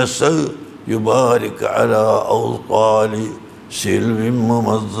وإن يشأ يبارك على أوصال سلم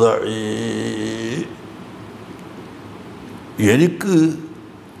ممزع. എനിക്ക്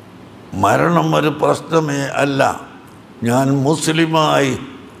മരണം ഒരു പ്രശ്നമേ അല്ല. ഞാൻ മുസ്ലിമായി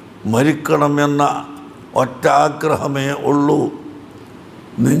മരിക്കണമെന്ന ഒറ്റ ആഗ്രഹമേ ഉള്ളൂ.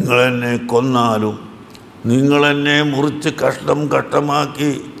 നിങ്ങളെന്നെ കൊന്നാലും നിങ്ങളെന്നെ മുറിച്ച് കഷ്ണം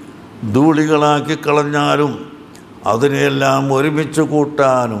കഷ്ടമാക്കി ധൂളികളാക്കി കളഞ്ഞാലും അതിനെല്ലാം ഒരുമിച്ച്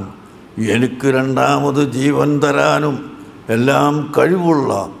കൂട്ടാനും എനിക്ക് രണ്ടാമത് ജീവൻ തരാനും എല്ലാം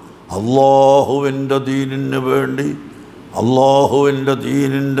കഴിവുള്ള അള്ളാഹുവിൻ്റെ ദീനിന് വേണ്ടി, അള്ളാഹുവിൻ്റെ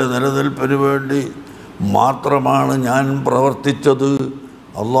ദീനിൻ്റെ നിലനിൽപ്പിന് വേണ്ടി മാത്രമാണ് ഞാൻ പ്രവർത്തിച്ചത്.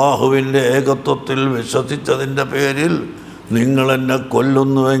 അള്ളാഹുവിൻ്റെ ഏകത്വത്തിൽ വിശ്വസിച്ചതിൻ്റെ പേരിൽ നിങ്ങളെന്നെ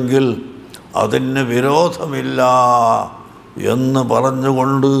കൊല്ലുന്നുവെങ്കിൽ അതിന് വിരോധമില്ല എന്ന്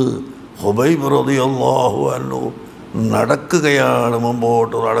പറഞ്ഞുകൊണ്ട് ഹുബൈബ് റളിയല്ലാഹു അൻഹു നടക്കുകയാണ്,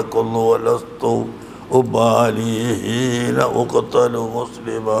 മുമ്പോട്ട് നടക്കുന്നു. വലസ്തു ഉബാലി ഹീന ഉഖ്തലു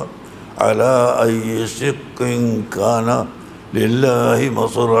മുസ്ലിമ അലാ അയ്യി ശിഖ്ഖിൻ കാന ലില്ലാഹി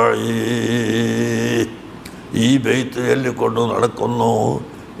മസ്റഈ. ഈ ബൈത്ത് ചൊല്ലിക്കൊണ്ട് നടക്കുന്നു.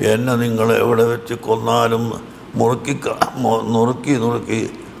 എന്നെ നിങ്ങൾ എവിടെ വെച്ച് കൊന്നാലും നുറുക്കി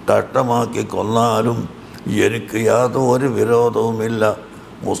കഷ്ടമാക്കി കൊന്നാലും എനിക്ക് യാതൊരു വിരോധവുമില്ല.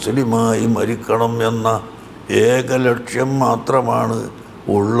 മുസ്ലിമായി മരിക്കണം എന്ന ഏക ലക്ഷ്യം മാത്രമാണ്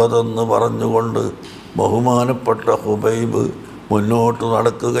ഉള്ളതെന്ന് പറഞ്ഞുകൊണ്ട് ബഹുമാനപ്പെട്ട ഹുബൈബ് മുന്നോട്ട്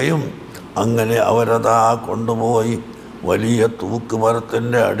നടക്കുകയും അങ്ങനെ അവരതാ കൊണ്ടുപോയി വലിയ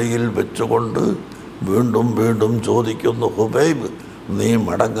തൂക്കുമരത്തിൻ്റെ അടിയിൽ വെച്ചുകൊണ്ട് വീണ്ടും വീണ്ടും ചോദിക്കുന്നു, ഹുബൈബ്, നീ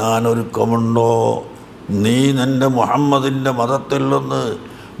മടങ്ങാനൊരുക്കമുണ്ടോ? നീ നിൻ്റെ മുഹമ്മദിൻ്റെ മതത്തിൽ നിന്ന്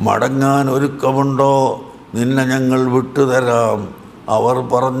മടങ്ങാൻ ഒരുക്കമുണ്ടോ? നിന്നെ ഞങ്ങൾ വിട്ടുതരാം. അവർ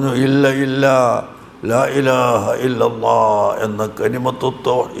പറഞ്ഞു, ഇല്ല ഇല്ല, ലാ ഇലാഹ ഇല്ലല്ലാഹ് എന്ന കലിമത്തു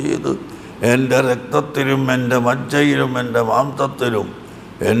തൗഹീദ് എൻ്റെ രക്തത്തിലും എൻ്റെ മജ്ജയിലും എൻ്റെ മാംസത്തിലും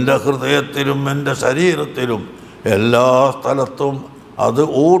എൻ്റെ ഹൃദയത്തിലും എൻ്റെ ശരീരത്തിലും എല്ലാ സ്ഥലത്തും അത്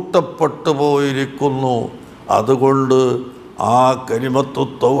ഊട്ടപ്പെട്ടു പോയിരിക്കുന്നു. അതുകൊണ്ട് ആ കലിമത്തു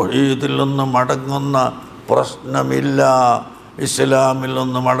തൗഹീദിൽ നിന്ന് മടങ്ങുന്ന പ്രശ്നമില്ല, ഇസ്ലാമിൽ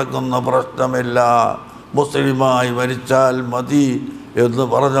നിന്ന് മടങ്ങുന്ന പ്രശ്നമില്ല, മുസ്ലിമായി മരിച്ചാൽ മതി എന്ന്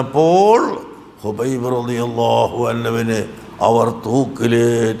പറഞ്ഞപ്പോൾ ഹുബൈബ് റളിയല്ലാഹു അൻഹുവിനെ അവർ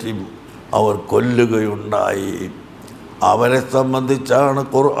തൂക്കിലേറ്റി അവർ കൊല്ലുകയുണ്ടായി. അവരെ സംബന്ധിച്ചാണ്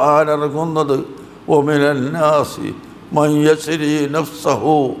ഖുർആൻ ഇറങ്ങുന്നത്. വമിനന്നാസി മൻ യശ്രി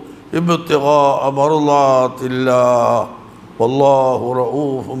നഫ്സഹു ഇബ്തിഗാഅ മർളാത്തില്ലാഹ് വല്ലാഹു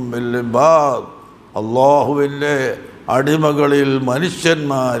റഊഫും ബിൽ ഇബാദ്. അല്ലാഹുവിൻ്റെ അടിമകളിൽ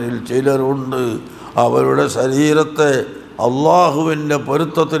മനുഷ്യന്മാരിൽ ചിലരുണ്ട്, അവരുടെ ശരീരത്തെ അള്ളാഹുവിൻ്റെ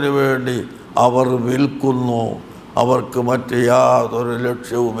പൊരുത്തത്തിന് വേണ്ടി അവർ വിൽക്കുന്നു. അവർക്ക് മറ്റ് യാതൊരു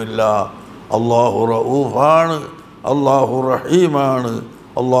ലക്ഷ്യവുമില്ല. അള്ളാഹു റഊഫാണ്, അള്ളാഹു റഹീമാണ്.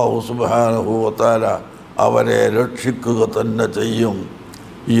 അള്ളാഹു സുബ്ഹാനഹു വ തആല അവരെ രക്ഷിക്കുക തന്നെ ചെയ്യും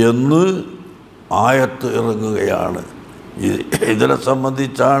എന്ന് ആയത്ത് ഇറങ്ങുകയാണ്. ഇതിനെ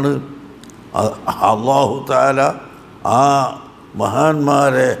സംബന്ധിച്ചാണ് അള്ളാഹു തആല ആ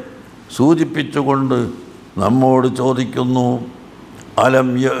മഹാന്മാരെ സൂചിപ്പിച്ചുകൊണ്ട് നമ്മോട് ചോദിക്കുന്നു, അലം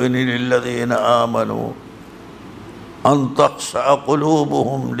യഅ്നി ലില്ലദീന ആമനൂ അൻ തഖ്ശഅ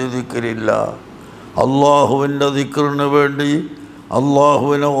ഖുലൂബുഹും ലിദിക്രില്ലാഹ്. അള്ളാഹുവിൻ്റെ ദിക്റിന് വേണ്ടി,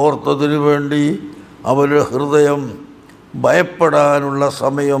 അള്ളാഹുവിനെ ഓർത്തതിന് വേണ്ടി അവരുടെ ഹൃദയം ഭയപ്പെടാനുള്ള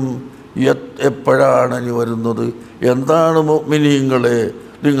സമയം എപ്പോഴാണ് ഇനി വരുന്നത്? എന്താണ് മുഅ്മിനീങ്ങളെ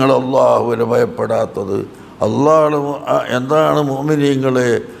നിങ്ങൾ അള്ളാഹുവിനെ ഭയപ്പെടാത്തത്? എന്താണ് മുഅ്മിനീങ്ങളെ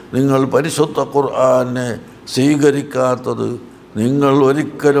നിങ്ങൾ പരിശുദ്ധ ഖുർആനെ സ്വീകരിക്കാത്തത്? നിങ്ങൾ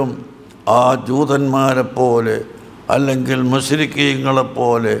ഒരിക്കലും ആ ജൂതന്മാരെപ്പോലെ അല്ലെങ്കിൽ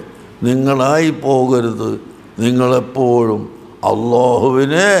മുശ്രിക്കീങ്ങളെപ്പോലെ നിങ്ങളായി പോകരുത്. നിങ്ങളെപ്പോഴും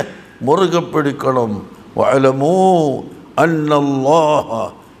അള്ളാഹുവിനെ മുറുകെ പിടിക്കണം. വഅലമൂ അന്നല്ലാഹ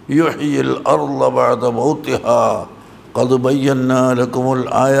യുഹ്യിൽ അർള ബഅദ മൗതിഹാ ഖദ് ബയ്യന്നാ ലക്കുമുൽ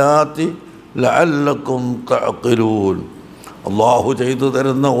ആയാതി ലഅല്ലക്കും തഅഖിലൂൻ. അള്ളാഹു ചെയ്തു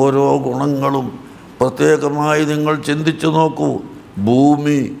തരുന്ന ഓരോ ഗുണങ്ങളും പ്രത്യേകമായി നിങ്ങൾ ചിന്തിച്ചു നോക്കൂ.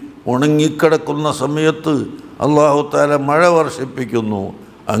 ഭൂമി ഉണങ്ങിക്കിടക്കുന്ന സമയത്ത് അള്ളാഹു തആല മഴ വർഷിപ്പിക്കുന്നു.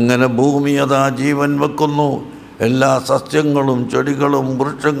 അങ്ങനെ ഭൂമി അതാ ജീവൻ വെക്കുന്നു. എല്ലാ സസ്യങ്ങളും ചെടികളും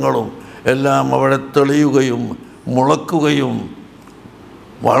വൃക്ഷങ്ങളും എല്ലാം അവിടെ തെളിയുകയും മുളക്കുകയും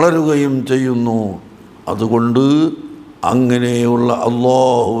വളരുകയും ചെയ്യുന്നു. അതുകൊണ്ട് അങ്ങനെയുള്ള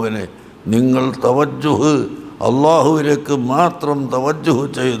അള്ളാഹുവിനെ നിങ്ങൾ തവജ്ജുഹ്, അള്ളാഹുവിലേക്ക് മാത്രം തവജ്ജുഹ്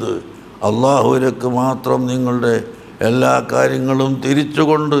ചെയ്ത് അള്ളാഹുവിലേക്ക് മാത്രം നിങ്ങളുടെ എല്ലാ കാര്യങ്ങളും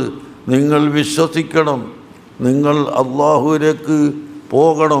തിരിച്ചുകൊണ്ട് നിങ്ങൾ വിശ്വസിക്കണം, നിങ്ങൾ അള്ളാഹുവിലേക്ക്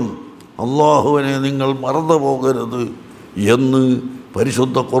പോകണം, അള്ളാഹുവിനെ നിങ്ങൾ മറന്നു പോകരുത് എന്ന്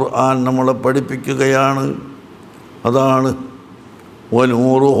പരിശുദ്ധ ഖുർആൻ നമ്മളെ പഠിപ്പിക്കുകയാണ്. അതാണ്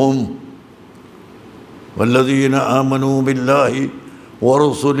വനൂറുഹും വല്ലദീന ആമനൂ ബില്ലാഹി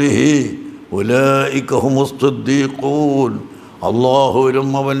വറസുലിഹി ഉലൈക ഹുമുസ്സദ്ദീഖൂൻ. അള്ളാഹുവിലും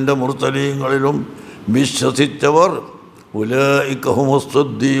അവൻ്റെ മുർസലീങ്ങളിലും വിശ്വസിച്ചവർ ഉലൈക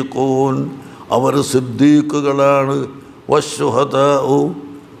ഹുമുസ്സദ്ദീഖൂൻ, അവർ സിദ്ദീഖുകളാണ്. വശുഹദാഉ,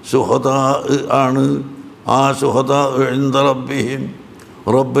 ശുഹദാ ആണ്. ആ ശുഹദാ ഇൻദ റബ്ബിഹിം,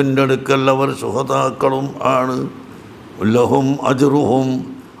 റബ്ബിൻ്റെ അടുക്കൽ അവർ ശുഹദാക്കളും ആണ്. ലഹും അജ്റുഹും,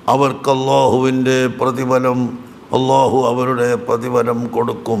 അവർക്ക് അള്ളാഹുവിൻ്റെ പ്രതിഫലം, അള്ളാഹു അവരുടെ പ്രതിഫലം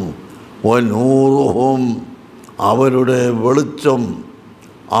കൊടുക്കും. വനൂറുഹും, അവരുടെ വെളിച്ചം,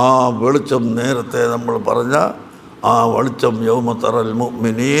 ആ വെളിച്ചം നേരത്തെ നമ്മൾ പറഞ്ഞ ആ വെളിച്ചം യൗമ തറൽ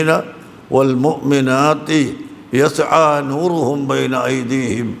മുഅ്മിനീന വൽ മുഅ്മിനാത്തി യസ്ആ നൂറുഹും ബൈന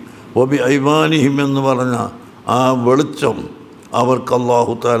ഐദീഹിം വബി ഐമാനിഹിം എന്ന് പറഞ്ഞ ആ വെളിച്ചം അവർക്ക്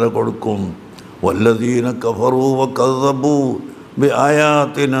അല്ലാഹു തആല കൊടുക്കും. വല്ലദീന കഫറൂ വകദ്ദബൂ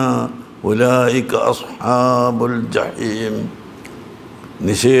ബിആയാതിനാ ഉലൈക അസ്ഹാബുൽ ജഹീം.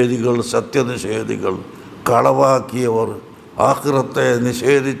 നിഷേധികൾ, സത്യനിഷേധികൾ, കളവാക്കിയവർ, ആഖിറത്തെ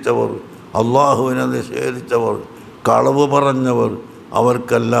നിഷേധിച്ചവർ, അള്ളാഹുവിനെ നിഷേധിച്ചവർ, കളവ് പറഞ്ഞവർ,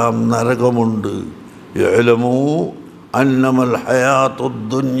 അവർക്കെല്ലാം നരകമുണ്ട്. യഅലമൂ അന്നമൽ ഹയാത്തുദ്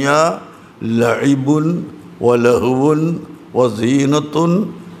ദുനിയ ലഇബുൻ വലഹ്വുൻ വസീനത്തുൻ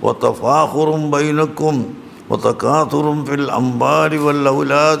വതഫാഖുറും ബൈനക്കും വതകാതുറും ഫിൽ അംവാലി വൽ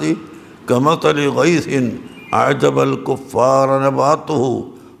ഔലാദി കമതലി ഗൈസിൻ അഅജബൽ കുഫാറ നബാതുഹു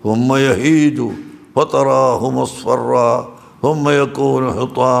ثم يهيج فتراه مصفرا ثم يكون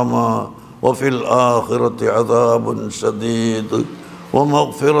حطاما وفي الآخرة عذاب شديد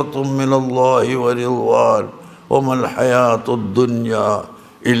ومغفرة من الله ورضوان وما الحياة الدنيا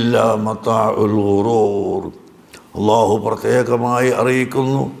إلا متاع الغرور. അള്ളാഹു പ്രത്യേകമായി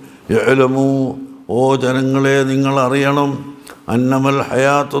അറിയിക്കുന്നു, യഅലമൂ, ഓ ജനങ്ങളെ നിങ്ങൾ അറിയണം, അന്നമൽ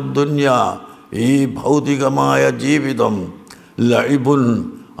ഹയാത്തുദ് ദുനിയ, ഈ ഭൗതികമായ ജീവിതം, ലഇബുൻ,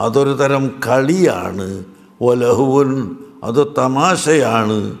 അതൊരു തരം കളിയാണ്, വലഹുവുൻ, അത്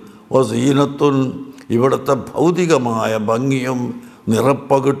തമാശയാണ്, വസീനത്തുൻ, ഇവിടുത്തെ ഭൗതികമായ ഭംഗിയും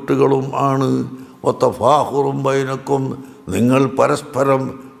നിറപ്പകിട്ടുകളും ആണ്, വതഫാഖുറും ബൈനക്കും, നിങ്ങൾ പരസ്പരം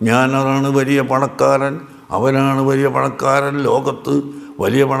ഞാനാണ് വലിയ പണക്കാരൻ, അവനാണ് വലിയ പണക്കാരൻ, ലോകത്ത്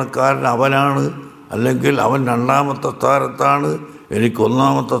വലിയ പണക്കാരൻ അവനാണ്, അല്ലെങ്കിൽ അവൻ രണ്ടാമത്തെ സ്ഥാനത്താണ്, എനിക്ക്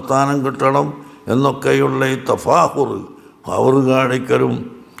ഒന്നാമത്തെ സ്ഥാനം കിട്ടണം എന്നൊക്കെയുള്ള ഈ തഫാഖുർ, അവർ കാണിക്കലും,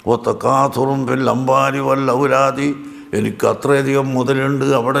 ഒത്തക്കാതുറും ഫിൽ അംവാലി വൽ ഔലാദി, എനിക്ക് അത്രയധികം മുതലുണ്ട്,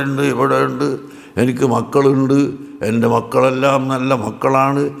 അവിടെ ഉണ്ട്, ഇവിടെ ഉണ്ട്, എനിക്ക് മക്കളുണ്ട്, എൻ്റെ മക്കളെല്ലാം നല്ല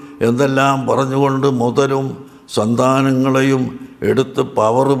മക്കളാണ് എന്നെല്ലാം പറഞ്ഞുകൊണ്ട് മുതലും സന്താനങ്ങളെയും എടുത്ത്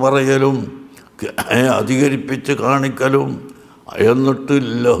പവർ പറയലും അധികരിപ്പിച്ച് കാണിക്കലും, എന്നിട്ട്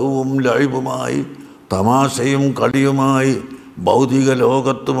ലഹുവും ലൈബുമായി, തമാശയും കളിയുമായി ഭൗതിക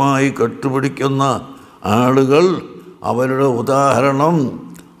ലോകത്തുമായി കെട്ടുപിടിക്കുന്ന ആളുകൾ, അവരുടെ ഉദാഹരണം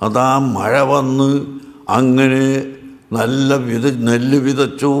അതാ മഴ വന്ന് അങ്ങനെ നല്ല നെല്ല്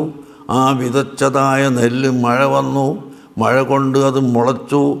വിതച്ചു, ആ വിതച്ചതായ നെല്ല് മഴ വന്നു, മഴ കൊണ്ട് അത്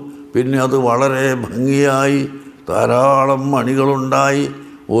മുളച്ചു, പിന്നെ അത് വളരെ ഭംഗിയായി ധാരാളം മണികളുണ്ടായി,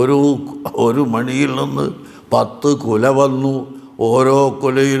 ഒരു മണിയിൽ നിന്ന് 10 കുല വന്നു, ഓരോ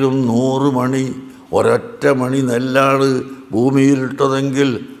കുലയിലും 100 മണി, ഒരൊറ്റ മണി നെല്ലാണ് ഭൂമിയിലിട്ടതെങ്കിൽ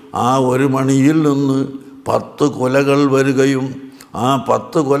ആ ഒരു മണിയിൽ നിന്ന് 10 കുലകൾ വരികയും ആ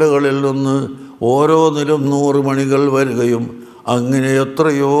 10 കുലകളിൽ നിന്ന് ഓരോന്നിലും 100 മണികൾ വരികയും അങ്ങനെ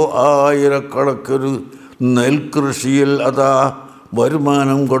എത്രയോ ആയിരക്കണക്കിന് നെൽകൃഷിയിൽ അതാ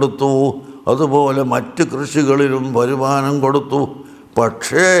വരുമാനം കൊടുത്തു. അതുപോലെ മറ്റ് കൃഷികളിലും വരുമാനം കൊടുത്തു.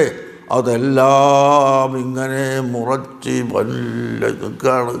 പക്ഷേ അതെല്ലാം ഇങ്ങനെ മുറച്ച്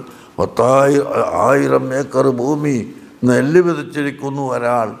നിൽക്കുകയാണ്. 10,000 ഏക്കർ ഭൂമി നെല്ല് വിതച്ചിരിക്കുന്നു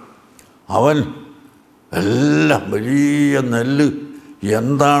ഒരാൾ. അവൻ എല്ലാം വലിയ നെല്ല്,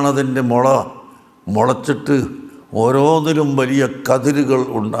 എന്താണതിൻ്റെ മുളച്ചിട്ട് ഓരോന്നിലും വലിയ കതിരുകൾ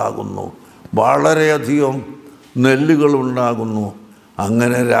ഉണ്ടാകുന്നു, വളരെയധികം നെല്ലുകൾ ഉണ്ടാകുന്നു.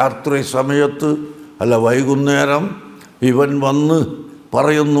 അങ്ങനെ രാത്രി സമയത്ത് അല്ല വൈകുന്നേരം ഇവൻ വന്ന്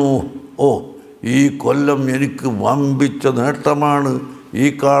പറയുന്നു, ഓ ഈ കൊല്ലം എനിക്ക് വമ്പിച്ച നേട്ടമാണ്, ഈ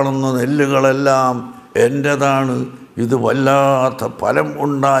കാണുന്ന നെല്ലുകളെല്ലാം എൻ്റേതാണ്, ഇത് വല്ലാത്ത ഫലം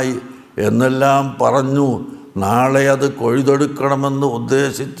ഉണ്ടായി എന്നെല്ലാം പറഞ്ഞു. നാളെ അത് കൊയ്തെടുക്കണമെന്ന്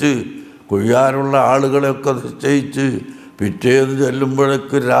ഉദ്ദേശിച്ച് കൊയ്യാനുള്ള ആളുകളെയൊക്കെ നിശ്ചയിച്ച് പിറ്റേന്ന്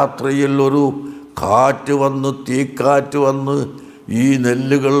ചെല്ലുമ്പോഴേക്ക് രാത്രിയിൽ ഒരു കാറ്റ് വന്ന്, തീക്കാറ്റ് വന്ന് ഈ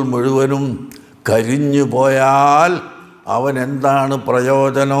നെല്ലുകൾ മുഴുവനും കരിഞ്ഞു പോയാൽ അവൻ എന്താണ്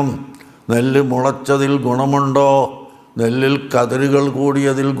പ്രയോജനം? നെല്ല് മുളച്ചതിൽ ഗുണമുണ്ടോ? നെല്ലിൽ കതിരുകൾ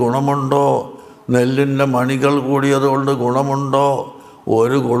കൂടിയതിൽ ഗുണമുണ്ടോ? നെല്ലിൻ്റെ മണികൾ കൂടിയതുകൊണ്ട് ഗുണമുണ്ടോ?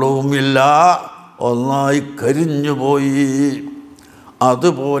 ഒരു ഗുണവുമില്ല, ഒന്നായി കരിഞ്ഞു പോയി.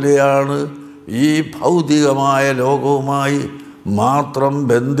 അതുപോലെയാണ് ഈ ഭൗതികമായ ലോകവുമായി മാത്രം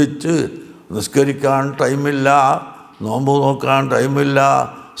ബന്ധിച്ച് നിസ്കരിക്കാൻ ടൈമില്ല, നോമ്പ് നോക്കാൻ ടൈമില്ല,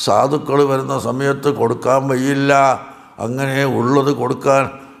 സാധുക്കൾ വരുന്ന സമയത്ത് കൊടുക്കാൻ വയ്യില്ല, അങ്ങനെ ഉള്ളത് കൊടുക്കാൻ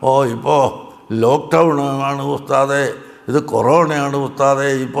ഇപ്പോൾ ലോക്ക്ഡൗണാണ് ഉസ്താദേ, ഇത് കൊറോണയാണ് ഉസ്താദേ,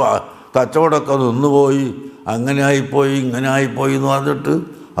 ഇപ്പോൾ കച്ചവടമൊക്കെ നിന്നുപോയി, അങ്ങനെ ആയിപ്പോയി ഇങ്ങനെ ആയിപ്പോയി എന്ന് പറഞ്ഞിട്ട്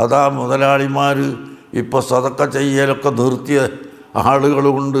അതാ മുതലാളിമാർ ഇപ്പോൾ സദക്ക ചെയ്യലൊക്കെ നിർത്തിയ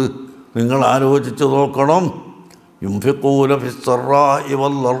ആളുകളുണ്ട്. നിങ്ങൾ ആലോചിച്ച് നോക്കണം. യുംഫിഖൂന ഫിസ്സറാഇ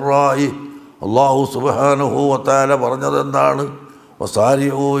വല്ലറാഇ, അല്ലാഹു സുബ്ഹാനഹു വ തആല പറഞ്ഞതെന്താണ്?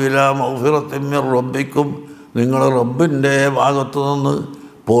 വസാരിഊ ഇലാ മഗ്ഫിറത്തിൻ മിർ റബ്ബിക്കും, നിങ്ങൾ റബ്ബിൻ്റെ ഭാഗത്തു നിന്ന്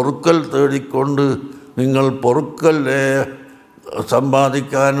പൊറുക്കൽ തേടിക്കൊണ്ട് നിങ്ങൾ പൊറുക്കൽ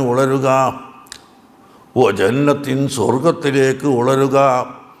സമ്പാദിക്കാൻ ഉളരുക. ജന്നത്തിൻ, സ്വർഗത്തിലേക്ക് ഉളരുക.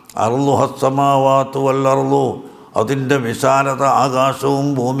 അർളുഹസ്സമാവാത്തു വല്ലർളു, അതിൻ്റെ വിശാലത ആകാശവും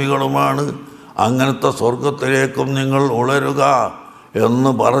ഭൂമികളുമാണ്. അങ്ങനത്തെ സ്വർഗത്തിലേക്കും നിങ്ങൾ ഉളരുക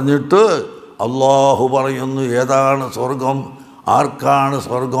എന്ന് പറഞ്ഞിട്ട് അള്ളാഹു പറയുന്നു, ഏതാണ് സ്വർഗം? ആർക്കാണ്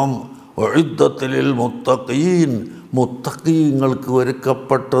സ്വർഗം? ഉഇദ്ദത്തിൽ മുത്തഖീൻ, മുത്തഖീങ്ങൾക്ക്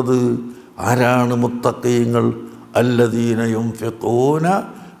ഒരുക്കപ്പെട്ടത്. ആരാണ് മുത്തഖീങ്ങൾ? അല്ലദീന യുൻഫിഖൂന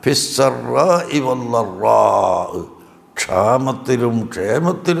ഫിസ്സറാഇ വല്ലറാഇ, ക്ഷാമത്തിലും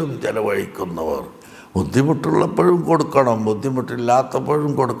ക്ഷേമത്തിലും ചെലവഴിക്കുന്നവർ. ബുദ്ധിമുട്ടുള്ളപ്പോഴും കൊടുക്കണം,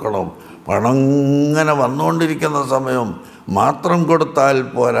 ബുദ്ധിമുട്ടില്ലാത്തപ്പോഴും കൊടുക്കണം. പണം ഇങ്ങനെ വന്നുകൊണ്ടിരിക്കുന്ന സമയം മാത്രം കൊടുത്താൽ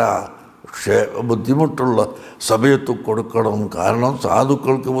പോരാ, ബുദ്ധിമുട്ടുള്ള സമയത്ത് കൊടുക്കണം. കാരണം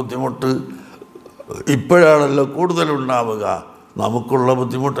സാധുക്കൾക്ക് ബുദ്ധിമുട്ട് ഇപ്പോഴാണല്ലോ കൂടുതലുണ്ടാവുക. നമുക്കുള്ള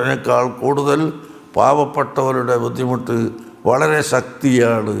ബുദ്ധിമുട്ടിനേക്കാൾ കൂടുതൽ പാവപ്പെട്ടവരുടെ ബുദ്ധിമുട്ട് വളരെ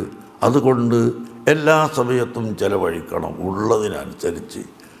ശക്തിയാണ്. അതുകൊണ്ട് എല്ലാ സമയത്തും ചെലവഴിക്കണം, ഉള്ളതിനനുസരിച്ച്.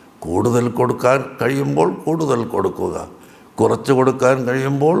 കൂടുതൽ കൊടുക്കാൻ കഴിയുമ്പോൾ കൂടുതൽ കൊടുക്കുക, കുറച്ച് കൊടുക്കാൻ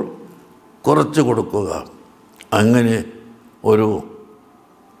കഴിയുമ്പോൾ കുറച്ച് കൊടുക്കുക. അങ്ങനെ ഒരു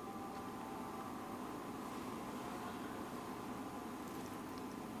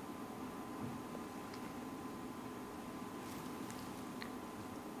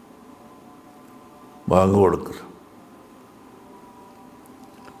ബാങ്ക് കൊടുക്കുക.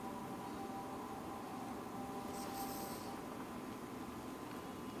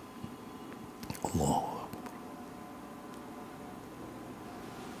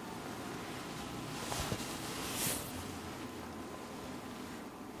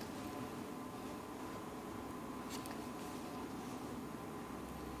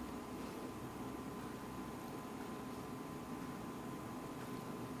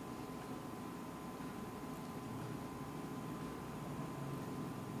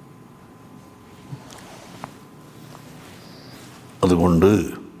 അതുകൊണ്ട്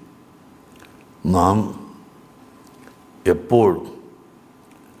നാം എപ്പോഴും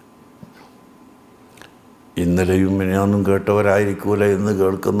ഇന്നലെയും മിനിഞ്ഞാന്നും കേട്ടവരായിരിക്കൂല എന്ന്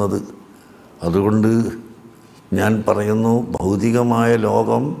കേൾക്കുന്നത്. അതുകൊണ്ട് ഞാൻ പറയുന്നു, ഭൗതികമായ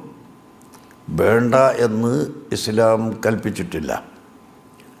ലോകം വേണ്ട എന്ന് ഇസ്ലാം കൽപ്പിച്ചിട്ടില്ല.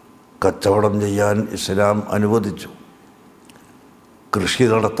 കച്ചവടം ചെയ്യാൻ ഇസ്ലാം അനുവദിച്ചു, കൃഷി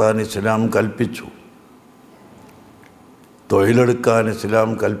നടത്താൻ ഇസ്ലാം കൽപ്പിച്ചു, തൊഴിലെടുക്കാൻ ഇസ്ലാം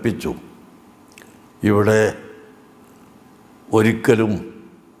കൽപ്പിച്ചു. ഇവിടെ ഒരിക്കലും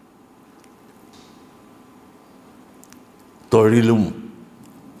തൊഴിലും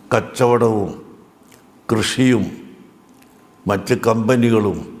കച്ചവടവും കൃഷിയും മറ്റ്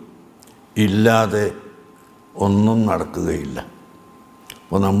കമ്പനികളും ഇല്ലാതെ ഒന്നും നടക്കുകയില്ല.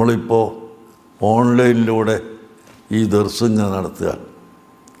 അപ്പോൾ നമ്മളിപ്പോൾ ഓൺലൈനിലൂടെ ഈ ദർസിങ് നടത്തുക.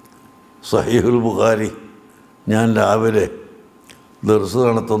 സഹീഹുൽ ബുഖാരി ഞാൻ രാവിലെ ദർസ്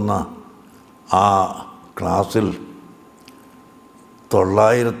നടത്തുന്ന ആ ക്ലാസ്സിൽ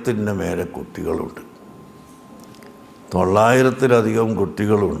 900-ന് മേലെ കുട്ടികളുണ്ട്. 900-ലധികം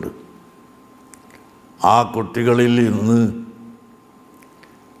കുട്ടികളുണ്ട്. ആ കുട്ടികളിൽ ഇന്ന്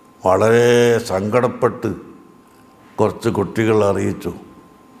വളരെ സങ്കടപ്പെട്ട് കുറച്ച് കുട്ടികൾ അറിയിച്ചു,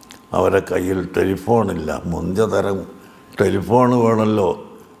 അവരെ കയ്യിൽ ടെലിഫോണില്ല. മുന്തിയ തരം ടെലിഫോൺ വേണമല്ലോ.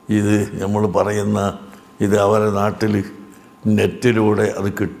 ഇത് നമ്മൾ പറയുന്ന ഇത് അവരുടെ നാട്ടിൽ നെറ്റിലൂടെ അത്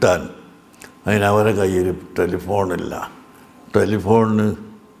കിട്ടാൻ, അതിനവരെ കയ്യിൽ ടെലിഫോണില്ല. ടെലിഫോണിന്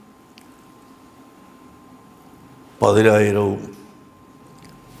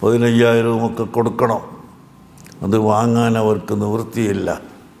 10,000-15,000 ഒക്കെ കൊടുക്കണം. അത് വാങ്ങാൻ അവർക്ക് നിവൃത്തിയില്ല.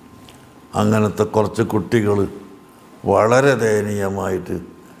 അങ്ങനത്തെ കുറച്ച് കുട്ടികൾ വളരെ ദയനീയമായിട്ട്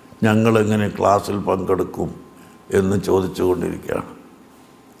ഞങ്ങളെങ്ങനെ ക്ലാസ്സിൽ പങ്കെടുക്കും എന്ന് ചോദിച്ചു കൊണ്ടിരിക്കുകയാണ്.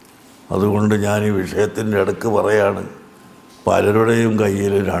 അതുകൊണ്ട് ഞാൻ ഈ വിഷയത്തിൻ്റെ ഇടയ്ക്ക് പറയാണ്, പലരുടെയും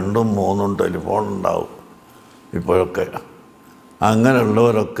കയ്യിൽ 2ഉം 3ഉം ടെലിഫോൺ ഉണ്ടാവും ഇപ്പോഴൊക്കെ.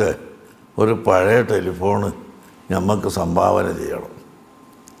 അങ്ങനെയുള്ളവരൊക്കെ ഒരു പഴയ ടെലിഫോണ് നമുക്ക് സംഭാവന ചെയ്യണം.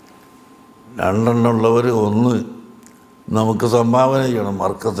 2 1 നമുക്ക് സംഭാവന ചെയ്യണം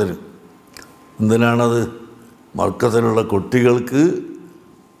മർക്കസിൽ. എന്തിനാണത്? മർക്കസിലുള്ള കുട്ടികൾക്ക്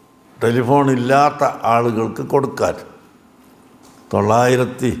ടെലിഫോൺ ഇല്ലാത്ത ആളുകൾക്ക് കൊടുക്കാൻ.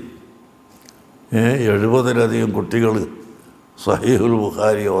 970-ലധികം കുട്ടികൾ സഹീഹുൽ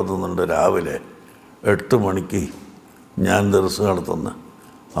ബുഖാരി ഓതുന്നുണ്ട് രാവിലെ 8 മണിക്ക് ഞാൻ ദർസ് നടത്തുന്നത്.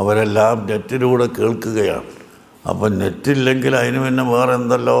 അവരെല്ലാം നെറ്റിലൂടെ കേൾക്കുകയാണ്. അപ്പം നെറ്റില്ലെങ്കിൽ അതിന് പിന്നെ വേറെ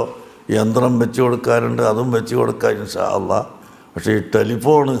എന്തല്ലോ യന്ത്രം വെച്ച് കൊടുക്കാറുണ്ട്, അതും വെച്ച് കൊടുക്കാൻ ഇൻഷാ അല്ലാഹ്. പക്ഷേ ഈ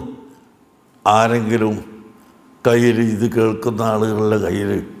ടെലിഫോണ് ആരെങ്കിലും കയ്യിൽ, ഇത് കേൾക്കുന്ന ആളുകളുടെ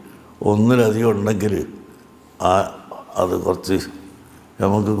കയ്യിൽ ഒന്നിലധികം ഉണ്ടെങ്കിൽ അത് കുറച്ച്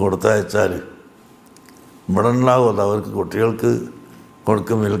നമുക്ക് കൊടുത്തയച്ചാൽ ഇവിടെ ഉണ്ടാവുമല്ലോ. അവർക്ക് കുട്ടികൾക്ക്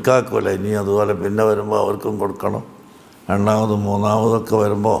കൊടുക്കും, വിൽക്കാക്കുമല്ല. ഇനി അതുപോലെ പിന്നെ വരുമ്പോൾ അവർക്കും കൊടുക്കണം. 2ാമതും 3ാമതൊക്കെ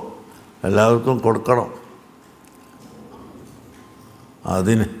വരുമ്പോൾ എല്ലാവർക്കും കൊടുക്കണം.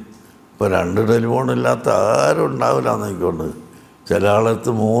 അതിന് ഇപ്പോൾ 2 ടെലിഫോണില്ലാത്ത ആരും ഉണ്ടാവില്ല എന്നെനിക്കൊണ്ട്. ചില ആളത്ത്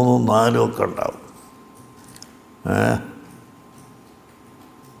 3ഉം 4ഉം ഒക്കെ ഉണ്ടാവും.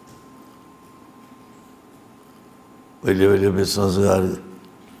 വലിയ വലിയ ബിസിനസ്സുകാർ.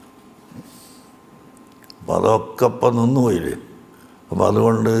 അപ്പോൾ അതൊക്കെ ഇപ്പം നിന്നുപോയില്ലേ. അപ്പോൾ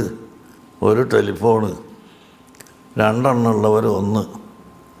അതുകൊണ്ട് ഒരു ടെലിഫോണ് 2 ഉള്ളവർ 1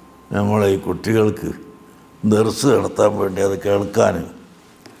 നമ്മളെ ഈ കുട്ടികൾക്ക് ദർസ് നടത്താൻ വേണ്ടി, അത് കേൾക്കാൻ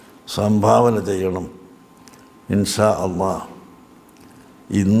സംഭാവന ചെയ്യണം ഇൻഷാ അല്ലാഹ്.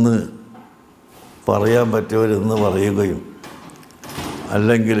 ഇന്ന് പറയാൻ പറ്റിയവർ ഇന്ന് പറയുകയും,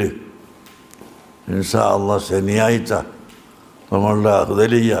 അല്ലെങ്കിൽ ഇൻഷാ അല്ലാഹ് ശനിയാഴ്ച നമ്മളുടെ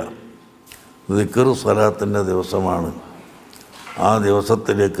അഹ്ദലിയ ദിക്ർ സ്വലാത്തിൻ്റെ ദിവസമാണ്. ആ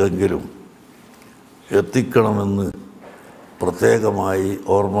ദിവസത്തിലേക്കെങ്കിലും എത്തിക്കണമെന്ന് പ്രത്യേകമായി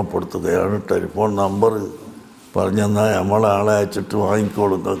ഓർമ്മപ്പെടുത്തുകയാണ്. ടെലിഫോൺ നമ്പർ പറഞ്ഞെന്നാൽ നമ്മളാളെ അയച്ചിട്ട്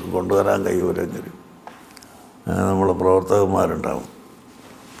വാങ്ങിക്കോളും, നിങ്ങൾക്ക് കൊണ്ടുവരാൻ കഴിയുമെങ്കിലും നമ്മളെ പ്രവർത്തകന്മാരുണ്ടാവും.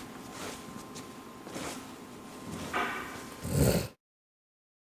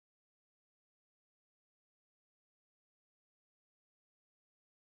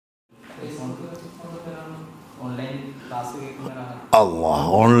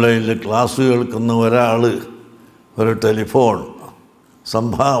 ഓൺലൈനിൽ ക്ലാസ് കേൾക്കുന്ന ഒരാൾ ഒരു ടെലിഫോൺ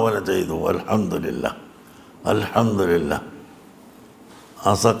സംഭാവന ചെയ്തു. അൽഹംദുലില്ലാ, അൽഹംദുലില്ലാ. ആ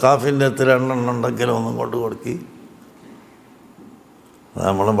സഖാഫിൻ്റെ 2 ഉണ്ടെങ്കിൽ ഒന്നും കൊണ്ട് കൊടുക്കി. അത്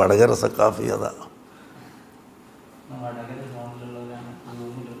നമ്മൾ വടകര സഖാഫി. അതാ വടകര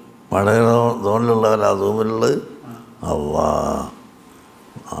സോണിലുള്ളവരാ സൂമിലുള്ളത്. അള്ളാ,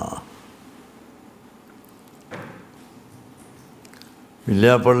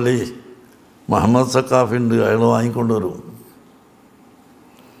 വില്യാപ്പള്ളി മുഹമ്മദ് സഖാഫിണ്ട്, അയാൾ വാങ്ങിക്കൊണ്ടുവരും.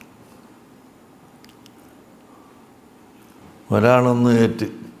 ഒരാളൊന്ന് ഏറ്റ്,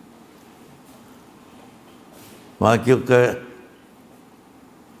 ബാക്കിയൊക്കെ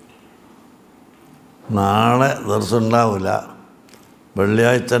നാളെ ദർസുണ്ടാവില്ല.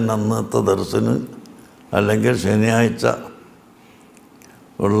 വെള്ളിയാഴ്ച അന്നത്തെ ദർസിന്, അല്ലെങ്കിൽ ശനിയാഴ്ച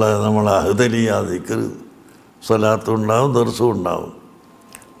ഉള്ള നമ്മൾ അഹ്ദലിയ ദിക്ർ സ്വലാത്തും ഉണ്ടാവും, ദർസും ഉണ്ടാവും.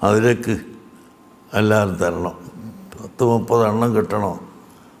 അതിലേക്ക് എല്ലാവരും തരണം. 10-30 കിട്ടണം.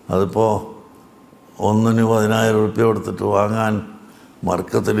 അതിപ്പോൾ ഒന്നിന് 10,000 റുപ്യ കൊടുത്തിട്ട് വാങ്ങാൻ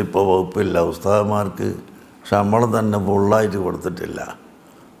മർക്കത്തിലിപ്പോൾ വകുപ്പില്ല. ഉസ്താദന്മാർക്ക് ശമ്പളം തന്നെ ഫുള്ളായിട്ട് കൊടുത്തിട്ടില്ല.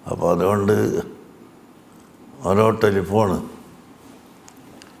 അപ്പോൾ അതുകൊണ്ട് ഓരോ ടെലിഫോണ്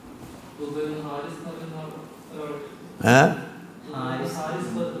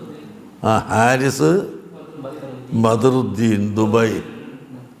ഹാരിസ് ബദറുദ്ദീൻ ദുബായ്,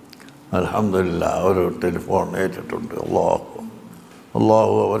 അൽഹംദുലില്ലാ, ഒരു ടെലിഫോൺ ഏറ്റിട്ടുണ്ട്.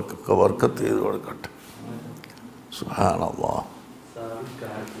 അള്ളാഹു അവർക്കൊക്കെ ബർക്കത്ത് ചെയ്ത് കൊടുക്കട്ടെ. സുബ്ഹാനല്ലാഹ്.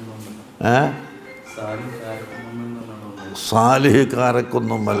 സാലിഹ്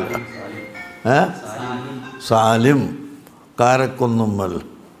കാരക്കുന്നുമ്മൽ, സാലിം കാരക്കുന്നുമ്മൽ,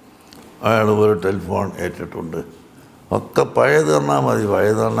 അയാൾ ഒരു ടെലിഫോൺ ഏറ്റിട്ടുണ്ട്. ഒക്കെ പഴയത് തന്നാൽ മതി.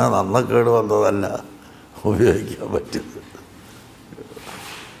 പഴയത് തന്നാൽ നന്നക്കേട് വന്നതല്ല, ഉപയോഗിക്കാൻ പറ്റുന്നത്.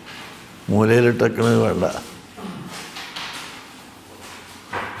 മൂലയിലിട്ടേക്കണത് വേണ്ട.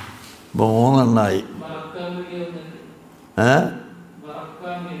 ഇപ്പോൾ 3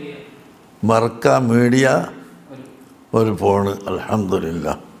 ബർക്ക മീഡിയ ഒരു ഫോണ്.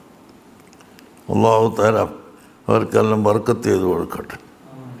 അൽഹംദുലില്ലാ. അല്ലാഹു തആല അവർക്കെല്ലാം ബർക്കത്ത് ചെയ്ത് കൊടുക്കട്ടെ.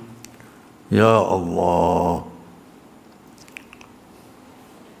 യാ അല്ലാഹ്.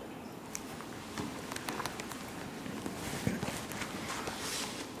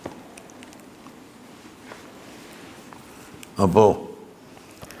 അപ്പോൾ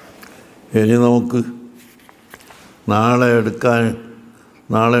ഇനി നമുക്ക് നാളെ എടുക്കാൻ,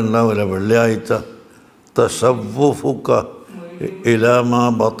 നാളെ ഉണ്ടാവില്ല, വെള്ളിയാഴ്ച, തശവ്വുഫുക ഇലാമാ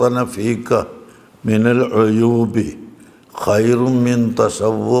ബതന ഫീക മിനൽ ഉയൂബി ഖൈറും മിൻ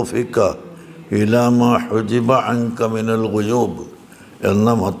തശവ്വുഫിക ഇലാമാ ഹുജിബ അൻക മിനൽ ഗുയൂബ് എന്ന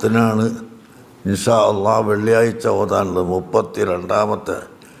മത്തിനാണ് ഇൻഷാ അല്ലാഹ് വെള്ളിയാഴ്ച ഓതാനുള്ളത്. 32ാമത്തെ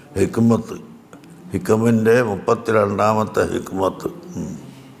ഹിക്മത്ത്, ഹിക്മിൻ്റെ 32ാമത്തെ ഹിക്മത്ത്.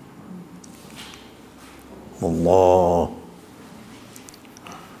 അല്ലാഹ്.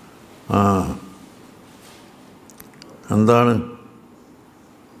 എന്താണ്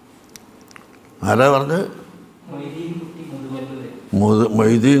ആരാ പറഞ്ഞ്?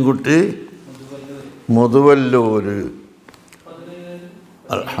 മൊയ്തീൻ കുട്ടി മുതുവല്ലൂര്.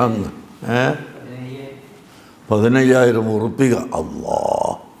 അൽഹംദുലില്ലാ. 15,000 ഉറുപ്പിക.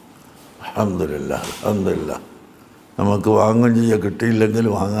 അല്ലാഹ്. അൽഹംദുലില്ലാ. അൽഹംദുലില്ലാ. നമുക്ക് വാങ്ങുകയും ചെയ്യാൻ, കിട്ടിയില്ലെങ്കിൽ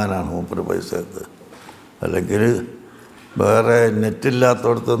വാങ്ങാനാണ് മൂപ്പര് പൈസ എടുത്ത്. അല്ലെങ്കിൽ വേറെ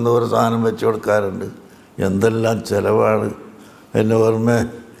നെറ്റില്ലാത്തടത്ത് എന്തോ ഒരു സാധനം വെച്ച് കൊടുക്കാറുണ്ട്. എന്തെല്ലാം ചിലവാണ്. അതിൻ്റെ പുറമെ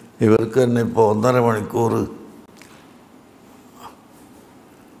ഇവർക്ക് തന്നെ ഇപ്പോൾ 1.5 മണിക്കൂർ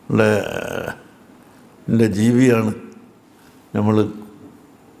എൻ്റെ ജീവിയാണ് നമ്മൾ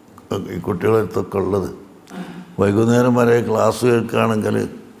ഈ കുട്ടികളടുത്തൊക്കെ ഉള്ളത്. വൈകുന്നേരം വരെ ക്ലാസ് കേൾക്കുകയാണെങ്കിൽ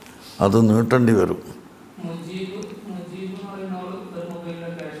അത് നീട്ടേണ്ടി വരും.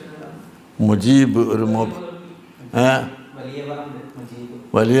 മുജീബ് ഒരു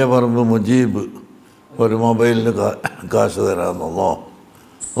വലിയ പറമ്പ് മുജീബ് ഒരു മൊബൈലിന് കാശ് തരാമെന്നല്ലോ.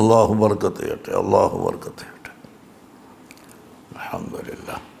 അല്ലാഹു ബർക്കത്ത് ചെയ്യട്ടെ. അല്ലാഹു ബർക്കത്ത് ചെയ്യട്ടെ.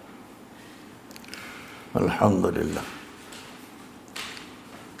 അൽഹംദുലില്ലാ. അൽഹംദുലില്ലാ.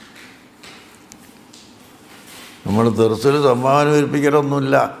 നമ്മൾ ദർസിൽ സംഭാവന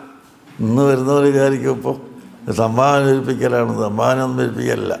വിരിപ്പിക്കലൊന്നുമില്ല. ഇന്ന് വരുന്നവർ വിചാരിക്കും ഇപ്പോൾ സംഭാവന വിരിപ്പിക്കലാണ്. സംഭാവന ഒന്നും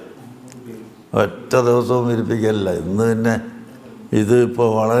വിരിപ്പിക്കലില്ല, ഒറ്റ ദിവസവും വിരിപ്പിക്കലില്ല. ഇന്ന് പിന്നെ ഇത് ഇപ്പോൾ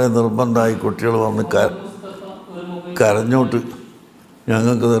വളരെ നിർബന്ധമായി. കുട്ടികൾ വന്ന് കരഞ്ഞോട്ട്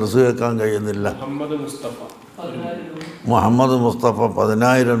ഞങ്ങൾക്ക് ദർസ് കേൾക്കാൻ കഴിയുന്നില്ല. മുഹമ്മദ് മുസ്തഫ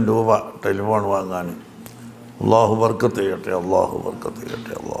 10,000 രൂപ ടെലിഫോൺ വാങ്ങാൻ. അല്ലാഹു ബർക്കത്ത് ചെയ്യട്ടെ. അല്ലാഹു ബർക്കത്ത്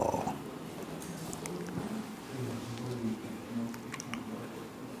ചെയ്യട്ടെ. അല്ലാഹു.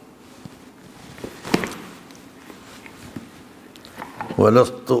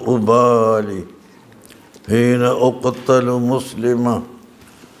 വലസ്തു ഉബാലി ഹീന ഉഖ്തലു മുസ്ലിമ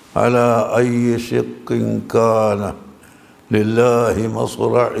അലാ അയ്യി ശിഖ്ഖിൻ കാന ലില്ലാഹി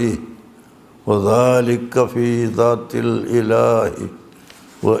മസ്റഇ വദാലിക ഫീ ദാത്തിൽ ഇലാഹി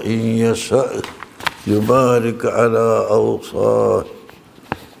വഇൻ യശഅ യുബാരിക് അലാ ഔസാ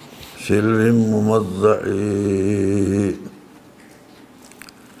ശിൽവിൻ മുമദ്ദഇ.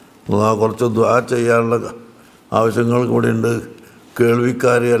 കുറച്ച് ദുആ ചെയ്യാനുള്ള ആവശ്യങ്ങൾ കൂടിയുണ്ട്.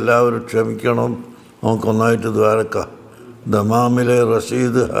 കേൾവിക്കാരെ എല്ലാവരും ക്ഷമിക്കണം. നമുക്കൊന്നായിട്ട് ദ്വാരക്കാം. ദമാമിലെ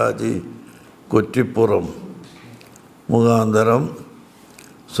റഷീദ് ഹാജി കുറ്റിപ്പുറം മുഖാന്തരം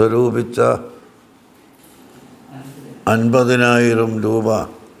സ്വരൂപിച്ച 50,000 രൂപ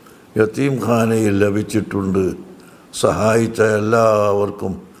യതീം ഖാനയിൽ ലഭിച്ചിട്ടുണ്ട്. സഹായിച്ച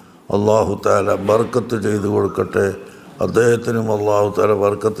എല്ലാവർക്കും അല്ലാഹു തആല ബർക്കത്ത് ചെയ്തു കൊടുക്കട്ടെ. അദ്ദേഹത്തിനും അല്ലാഹു തആല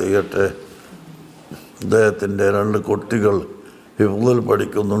ബർക്കത്ത് ചെയ്യട്ടെ. അദ്ദേഹത്തിൻ്റെ 2 കുട്ടികൾ ഹിഫ്ളുൽ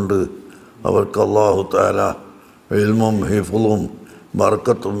പഠിക്കുന്നുണ്ട്. അവർക്ക് അല്ലാഹു തആല ഇൽമും ഹിഫ്ളും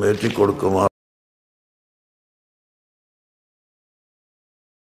ബർക്കത്തും ഏറ്റിക്കൊടുക്കുമാർ.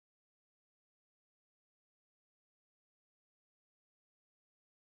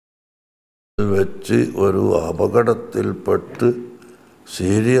 വെച്ച് ഒരു അപകടത്തിൽപ്പെട്ട്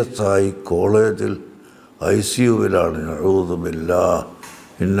സീരിയസായി കോളേജിൽ ICUവിലാണ്. അഊദു ബില്ലാഹ്.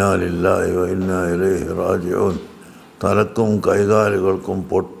 ഇന്നാ ലില്ലാഹി വ ഇന്നാ ഇലൈഹി റാജിഊൻ. തലക്കും കൈകാലുകൾക്കും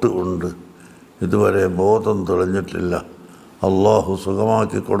പൊട്ട് ഉണ്ട്. ഇതുവരെ ബോധം തെളിഞ്ഞിട്ടില്ല. അല്ലാഹു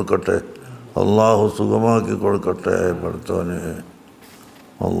സുഖമാക്കി കൊടുക്കട്ടെ. അല്ലാഹു സുഖമാക്കി കൊടുക്കട്ടെ. പഠിച്ചോനെ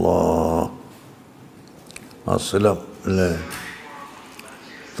അല്ലാഹ്. അസ്ലം അല്ലേ?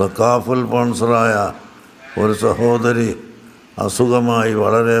 തക്കാഫുൽ സ്പോൺസറായ ഒരു സഹോദരി അസുഖമായി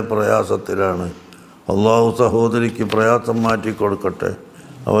വളരെ പ്രയാസത്തിലാണ്. അല്ലാഹു സഹോദരിക്ക് പ്രയാസം മാറ്റി കൊടുക്കട്ടെ.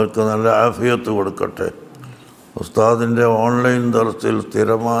 അവർക്ക് നല്ല ആഫിയത്ത് കൊടുക്കട്ടെ. ഉസ്താദിൻ്റെ ഓൺലൈൻ ദർസിൽ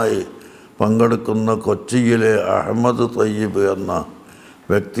സ്ഥിരമായി പങ്കെടുക്കുന്ന കൊച്ചിയിലെ അഹമ്മദ് തയ്യിബ് എന്ന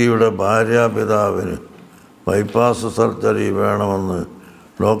വ്യക്തിയുടെ ഭാര്യാപിതാവിന് ബൈപ്പാസ് സർജറി വേണമെന്ന്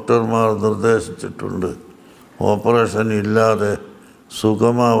ഡോക്ടർമാർ നിർദ്ദേശിച്ചിട്ടുണ്ട്. ഓപ്പറേഷൻ ഇല്ലാതെ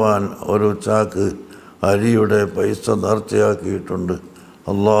സുഖമാവാൻ ഒരു ചാക്ക് അരിയുടെ പൈസ നേർച്ചയാക്കിയിട്ടുണ്ട്.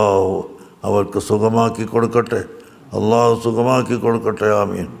 അള്ളാഹു അവർക്ക് സുഖമാക്കി കൊടുക്കട്ടെ. അള്ളാഹു സുഖമാക്കി കൊടുക്കട്ടെ.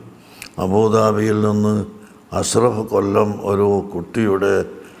 ആമീൻ. അബൂദാബിയിൽ നിന്ന് അഷ്റഫ് കൊല്ലം ഒരു കുട്ടിയുടെ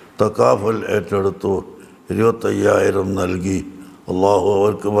തക്കാഫൽ ഏറ്റെടുത്തു. 25,000 നൽകി. അള്ളാഹു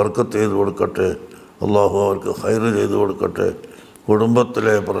അവർക്ക് ബർക്കത്ത് ചെയ്ത് കൊടുക്കട്ടെ. അള്ളാഹു അവർക്ക് ഖൈർ ചെയ്ത് കൊടുക്കട്ടെ.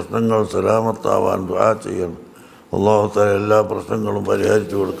 കുടുംബത്തിലെ പ്രശ്നങ്ങൾ സലാമത്താവാൻ ദുആ ചെയ്യണം. അള്ളാഹു തആല എല്ലാ പ്രശ്നങ്ങളും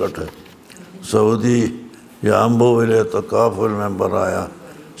പരിഹരിച്ചു കൊടുക്കട്ടെ. സൗദി യാംബുവിലെ തക്കാഫുൽ മെമ്പറായ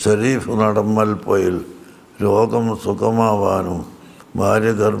ഷരീഫ് നടമ്മൽപ്പൊയിൽ രോഗം സുഖമാവാനും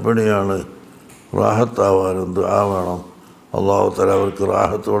ഭാര്യ ഗർഭിണിയാണ്, റാഹത്താവാനും ദുആ വേണം. അള്ളാഹു തആല അവർക്ക്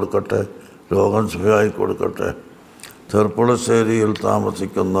റാഹത്ത് കൊടുക്കട്ടെ, രോഗം ശിഫയായി കൊടുക്കട്ടെ. ചെർപ്പുളശ്ശേരിയിൽ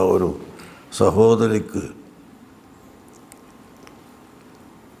താമസിക്കുന്ന ഒരു സഹോദരിക്ക്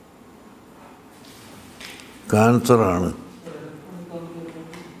ക്യാൻസറാണ്,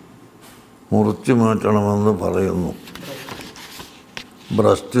 മുറിച്ചു മാറ്റണമെന്ന് പറയുന്നു.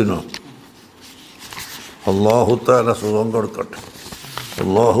 ബ്രസ്റ്റിനോ. അള്ളാഹു തആല സുഖം കൊടുക്കട്ടെ,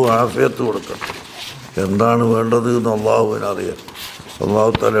 അള്ളാഹു ആഫിയത്ത് കൊടുക്കട്ടെ. എന്താണ് വേണ്ടത് എന്ന് അള്ളാഹുവിനറിയാം.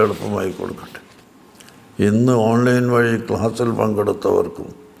 അള്ളാഹു തആല എളുപ്പമായി കൊടുക്കട്ടെ. ഇന്ന് ഓൺലൈൻ വഴി ക്ലാസ്സിൽ പങ്കെടുത്തവർക്കും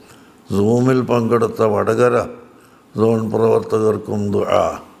സൂമിൽ പങ്കെടുത്ത വടകര സോൺ പ്രവർത്തകർക്കും ദുആ.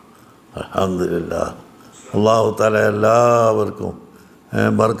 അൽഹംദുലില്ലാഹ്. അള്ളാഹു തആല എല്ലാവർക്കും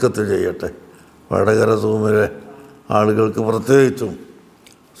ബർക്കത്ത് ചെയ്യട്ടെ. വടകര സൂമിലെ ആളുകൾക്ക് പ്രത്യേകിച്ചും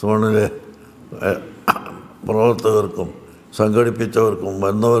സോണിലെ പ്രവർത്തകർക്കും സംഘടിപ്പിച്ചവർക്കും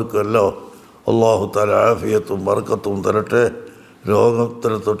വന്നവർക്കുമെല്ലാം അള്ളാഹു തആല ആഫിയത്തും ബർക്കത്തും തരട്ടെ.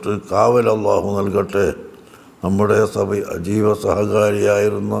 രോഗത്തിന് തൊട്ട് കാവൽ അള്ളാഹു നൽകട്ടെ. നമ്മുടെ ജീവ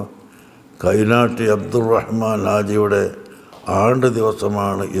സഹകാരിയായിരുന്ന കൈനാട്ടി അബ്ദുറഹ്മാൻ ഹാജിയുടെ ആണ്ട്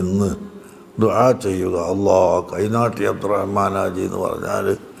ദിവസമാണ് ഇന്ന്. ദുആ ചെയ്യുക. കൈനാട്ടി അബ്ദുറഹ്മാൻ ഹാജി എന്ന് പറഞ്ഞാൽ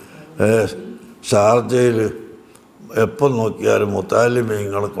ഷാർജയിൽ എപ്പം നോക്കിയാലും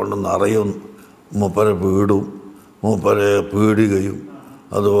മുത്താലിമീങ്ങളെ കൊണ്ട് നിറയും. മൂപ്പരെ വീടും മൂപ്പരെ പീടികയും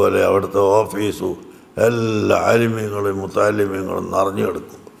അതുപോലെ അവിടുത്തെ ഓഫീസും എല്ലാ ആലിമീങ്ങളും മുത്താലിമീങ്ങളും നിറഞ്ഞു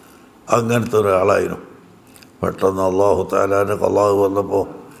കിടക്കും. അങ്ങനത്തെ ഒരാളായിരുന്നു. പെട്ടെന്ന് അള്ളാഹു തആലാൻ്റെ ഖളാ വന്നപ്പോൾ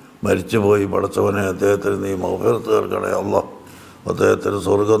മരിച്ചുപോയി. പടച്ചവനെ, അദ്ദേഹത്തിന് നീ മഗ്ഫിറത്ത് നൽകണേ അല്ലാഹ്, അദ്ദേഹത്തിന്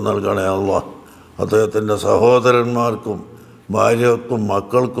സ്വർഗം നൽകണേ അല്ലാഹ്, അദ്ദേഹത്തിൻ്റെ സഹോദരന്മാർക്കും ഭാര്യക്കും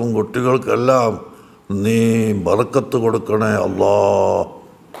മക്കൾക്കും കുട്ടികൾക്കെല്ലാം നീ ബർക്കത്ത് കൊടുക്കണേ അല്ലാഹ്.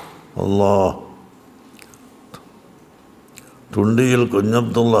 തുണ്ടിയിൽ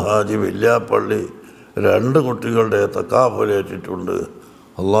കുഞ്ഞബ്ദുള്ള ഹാജി വില്യാപ്പള്ളി 2 കുട്ടികളുടെ തക്കാഫലേറ്റിട്ടുണ്ട്.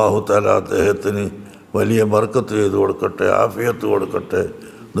 അള്ളാഹു തആല അദ്ദേഹത്തിന് വലിയ ബർക്കത്ത് ചെയ്ത് കൊടുക്കട്ടെ, ആഫിയത്ത് കൊടുക്കട്ടെ,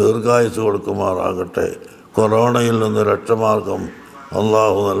 ദീർഘായുസ് കൊടുക്കുമാറാകട്ടെ. കൊറോണയിൽ നിന്ന് രക്ഷമാർഗം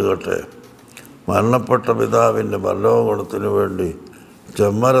അള്ളാഹു നൽകട്ടെ. മരണപ്പെട്ട പിതാവിൻ്റെ പരലോകഗുണത്തിനു വേണ്ടി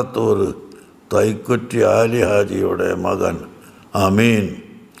ചെമ്മരത്തൂർ തൈക്കുറ്റി ആലി ഹാജിയുടെ മകൻ അമീൻ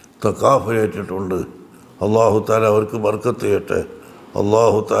തക്കാഫലേറ്റിട്ടുണ്ട്. അള്ളാഹു തആല അവർക്ക് ബർക്കത്ത് ചെയ്യട്ടെ.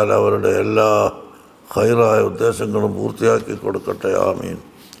 അള്ളാഹു തആല അവരുടെ എല്ലാ ഖൈറായ ഉദ്ദേശങ്ങളും പൂർത്തിയാക്കി കൊടുക്കട്ടെ. ആമീൻ.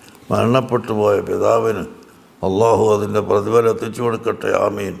 മരണപ്പെട്ടു പോയ പിതാവിന് അള്ളാഹു അതിൻ്റെ പ്രതിഫലം എത്തിച്ചു കൊടുക്കട്ടെ.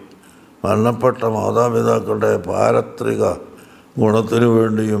 ആമീൻ. മരണപ്പെട്ട മാതാപിതാക്കളുടെ പാരത്രിക ഗുണത്തിനു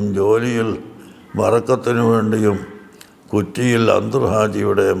വേണ്ടിയും ജോലിയിൽ ബറക്കത്തിനു വേണ്ടിയും കുറ്റിയിൽ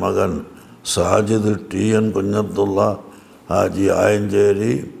അന്തർഹാജിയുടെ മകൻ സാജിദ് ടി.എൻ. കുഞ്ഞബ്ദുള്ള ഹാജി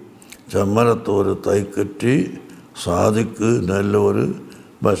ആയഞ്ചേരി, ചെമ്മരത്തൂർ തൈക്കുറ്റി, സാദിഖ് നെല്ലൂർ,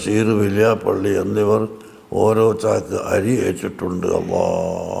 ബഷീർ വില്യാപ്പള്ളി എന്നിവർ ഓരോ ചാക്ക് അരി ഏറ്റിട്ടുണ്ട്.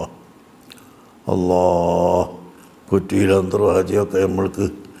 കുറ്റിയിൽ അന്തർഹാജിയൊക്കെ നമ്മൾക്ക്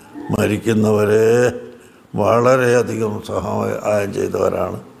മരിക്കുന്നവരെ വളരെയധികം സഹായം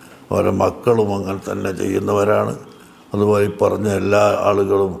ചെയ്തവരാണ്. അവരെ മക്കളും അങ്ങനെ തന്നെ ചെയ്യുന്നവരാണ്. അതുപോലെ ഈ പറഞ്ഞ എല്ലാ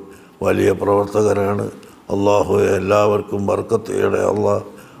ആളുകളും വലിയ പ്രവർത്തകരാണ്. അള്ളാഹുവെ എല്ലാവർക്കും ബർക്കത്ത് ചെയ്യണേ അള്ളാഹ്.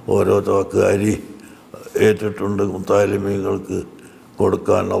 ഓരോ ചാക്ക് അരി ഏറ്റിട്ടുണ്ട് മുത്താലിമീങ്ങൾക്ക്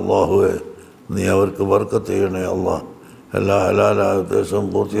കൊടുക്കാൻ. അള്ളാഹുവെ നീ അവർക്ക് ബർക്കത്ത് ചെയ്യണേ അള്ളാഹ്. എല്ലാ ഹലാലായ ഉദ്ദേശവും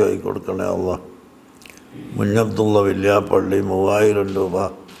പൂർത്തിയാക്കി കൊടുക്കണേ അള്ളാഹ്. മുഞ്ഞബ്ദുള്ള വില്യാപ്പള്ളി 3000 രൂപ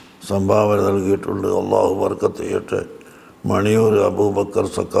സംഭാവന നൽകിയിട്ടുണ്ട്. അള്ളാഹു ബർക്കത്ത് ചെയ്യട്ടെ. മണിയൂർ അബൂബക്കർ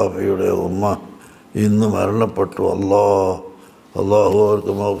സഖാഫിയുടെ ഉമ്മ ഇന്ന് മരണപ്പെട്ടു. അള്ളാഹു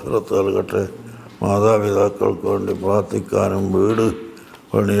അവർക്ക് മഗ്ഫിറത്ത് നൽകട്ടെ. മാതാപിതാക്കൾക്ക് വേണ്ടി പ്രാർത്ഥിക്കാനും വീട്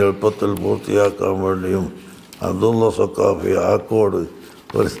പണി എളുപ്പത്തിൽ പൂർത്തിയാക്കാൻ വേണ്ടിയും അബ്ദുള്ള സഖാഫി ആക്കോട്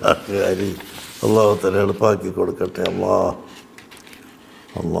ഒരു ചാക്ക് അരി അള്ളാഹു തആല എളുപ്പാക്കി കൊടുക്കട്ടെ. അള്ളാഹ്.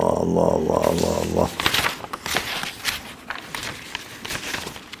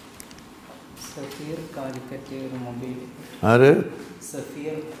 ആര്?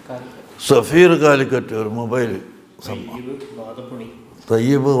 സഫീർ കാലിക്കറ്റ് ഒരു മൊബൈൽ.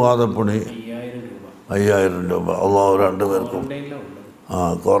 തയ്യബ് വാദപ്പുണി 5000 രൂപ. അള്ളാഹു 2 പേർക്കും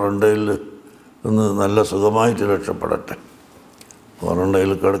ക്വാറന്റൈനിൽ നിന്ന് നല്ല സുഖമായിട്ട് രക്ഷപ്പെടട്ടെ.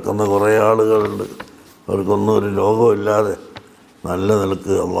 ക്വാറന്റൈനിൽ കിടക്കുന്ന കുറേ ആളുകളുണ്ട്, അവർക്കൊന്നും ഒരു രോഗമില്ലാതെ നല്ല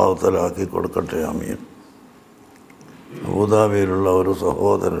നിലക്ക് അള്ളാഹു തആല ആക്കി കൊടുക്കട്ടെ. ആമീൻ. അബൂദാബിയിലുള്ള ഒരു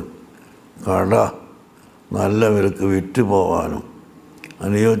സഹോദരൻ കട നല്ല വിലക്ക് വിറ്റ് പോവാനും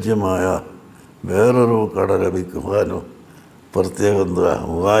അനുയോജ്യമായ വേറൊരു കട ലഭിക്കുവാനും പ്രത്യേകം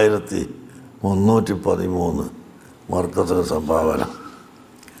 3313 മർക്കസിന് സംഭാവന.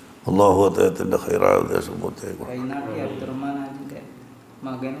 അള്ളാഹു അദ്ദേഹത്തിൻ്റെ ഖൈറായ ഉദ്ദേശം പൂർത്തിയാക്കും.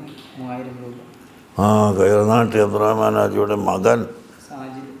 കൈറനാട്ടി അബ്ദുറഹ്മാൻ ഹാജിയുടെ മകൻ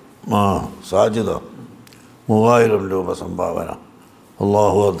സാജിദ 3000 രൂപ സംഭാവന.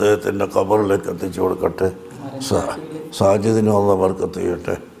 അള്ളാഹു അദ്ദേഹത്തിൻ്റെ ഖബറിലേക്ക് എത്തിച്ചു കൊടുക്കട്ടെ. സാജിദിനും അള്ളാഹു ബർക്കത്ത്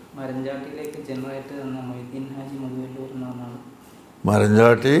ചെയ്യട്ടെ.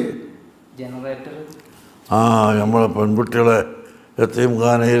 മരഞ്ചാട്ടി നമ്മളെ പെൺകുട്ടികളെ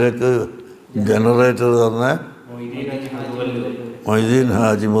യത്തീംഖാനയിലേക്ക് ജനറേറ്റർ തന്ന മൊയ്തീൻ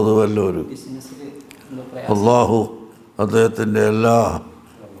ഹാജി മുതുവല്ലൂർ. അള്ളാഹു അദ്ദേഹത്തിൻ്റെ എല്ലാ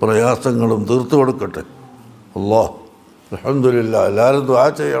പ്രയാസങ്ങളും തീർത്തു കൊടുക്കട്ടെ. അള്ളാഹ് അൽഹംദുലില്ലാ. എല്ലാവരും ദുആ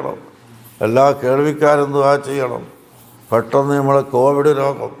ചെയ്യണം, എല്ലാ കേൾവിക്കാരും ദുആ ചെയ്യണം. പെട്ടെന്ന് നമ്മളെ കോവിഡ്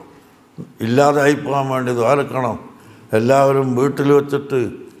രോഗം ഇല്ലാതായിപ്പോകാൻ വേണ്ടി ദ്വാരക്കണം. എല്ലാവരും വീട്ടിൽ വെച്ചിട്ട്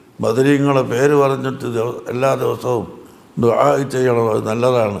ബദരീങ്ങളെ പേര് പറഞ്ഞിട്ട് എല്ലാ ദിവസവും ദുആ ചെയ്യണം. അത്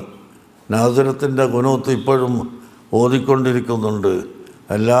നല്ലതാണ്. നാസിറത്തിൻ്റെ ഗുനൂത്ത് ഇപ്പോഴും ഓതിക്കൊണ്ടിരിക്കുന്നുണ്ട്.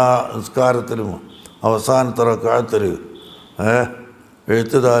 എല്ലാ നിസ്കാരത്തിലും അവസാനത്തെ റക്അത്തിൽ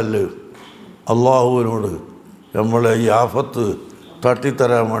എഴുത്തുദാലിൽ അള്ളാഹുവിനോട് നമ്മളെ ഈ ആഫത്ത്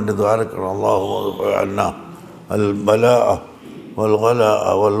തട്ടിത്തരാൻ വേണ്ടി ദ്വാരക്കണം. അല്ലാഹു അന്ന അൽ ബലാഅ വൽ ഗലാഅ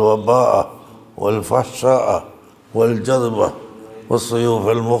വൽ വബാഅ വൽ ഫഹ്ശാഅ വൽ ജദ്ബ والسيوف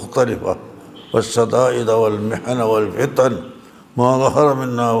المختلفة والشدائد والمحن والفتن ما ظهر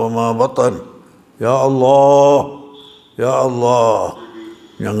منا وما بطن يا الله يا الله.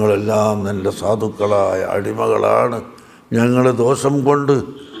 ഞങ്ങളെല്ലാം നിൻ്റെ സാധുക്കളായ അടിമകളാണ്. ഞങ്ങളുടെ ദോഷം കൊണ്ട്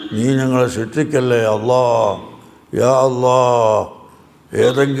നീ ഞങ്ങളെ ശിക്ഷിക്കല്ലേ അല്ലാ. യാ അല്ലാ,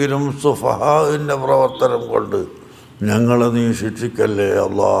 ഏതെങ്കിലും സുഫഹാഇൻ്റെ പ്രവർത്തനം കൊണ്ട് ഞങ്ങളെ നീ ശിക്ഷിക്കല്ലേ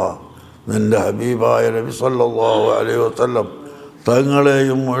അല്ലാ. നിൻ്റെ ഹബീബായ നബി സല്ലല്ലാഹു അലൈഹി വസല്ലം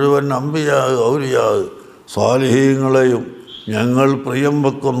തങ്ങളെയും മുഴുവൻ അംബിയാ ഔലിയാ സാലിഹീങ്ങളെയും ഞങ്ങൾ പ്രിയം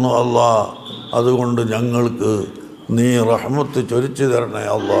വെക്കുന്നു അല്ലാ. അതുകൊണ്ട് ഞങ്ങൾക്ക് നീ റഹ്മത്ത് ചൊരിച്ചു തരണേ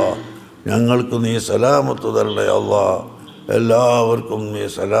അല്ലാ. ഞങ്ങൾക്ക് നീ സലാമത്ത് തരണേ അല്ലാ. എല്ലാവർക്കും നീ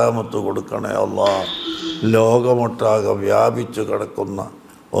സലാമത്ത് കൊടുക്കണേ അല്ലാ. ലോകമൊട്ടാകെ വ്യാപിച്ചു കിടക്കുന്ന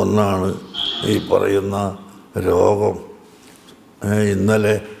ഒന്നാണ് ഈ പറയുന്ന രോഗം.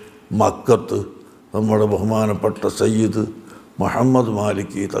 ഇന്നലെ മക്കത്ത് നമ്മുടെ ബഹുമാനപ്പെട്ട സയ്യിദ് മുഹമ്മദ്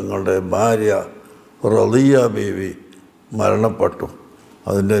മാലിക്കി തങ്ങളുടെ ഭാര്യ റളിയ ബീവി മരണപ്പെട്ടു.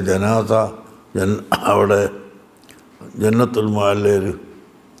 അതിൻ്റെ ജനാസ അവിടെ ജന്നത്തുൽ മുഅല്ലയിൽ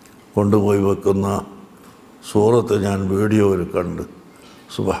കൊണ്ടുപോയി വെക്കുന്ന സൂറത്ത് ഞാൻ വീഡിയോയിൽ കണ്ട്.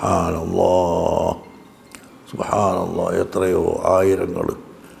 സുബ്ഹാനല്ലാഹ് സുബ്ഹാനല്ലാഹ്, എത്രയോ ആയിരങ്ങൾ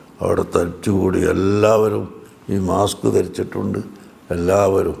അവിടെ തടിച്ചുകൂടി. എല്ലാവരും ഈ മാസ്ക് ധരിച്ചിട്ടുണ്ട്.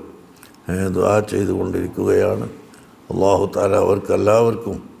 എല്ലാവരും ദുആ ചെയ്തുകൊണ്ടിരിക്കുകയാണ്. അല്ലാഹു തആല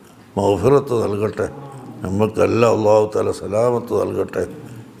അവർക്കെല്ലാവർക്കും മഗ്ഫിറത്ത് നൽകട്ടെ. നമ്മൾക്കെല്ലാം അല്ലാഹു തആല സലാമത്ത് നൽകട്ടെ.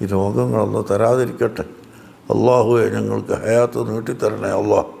 ഈ രോഗങ്ങളൊന്നും തരാതിരിക്കട്ടെ. അല്ലാഹുവേ, ഞങ്ങൾക്ക് ഹയാത്ത് നീട്ടിത്തരണേ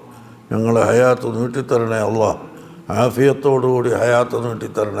അല്ലാഹ്. ഞങ്ങളെ ഹയാത്ത് നീട്ടിത്തരണേ അല്ലാഹ്. ആഫിയത്തോടുകൂടി ഹയാത്ത്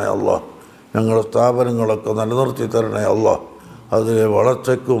നീട്ടിത്തരണേ അല്ലാഹ്. ഞങ്ങളുടെ സ്ഥാപനങ്ങളൊക്കെ നിലനിർത്തി തരണേ അല്ലാഹ്. അതിലെ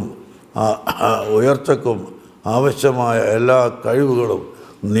വളർച്ചയ്ക്കും ഉയർച്ചയ്ക്കും ആവശ്യമായ എല്ലാ കഴിവുകളും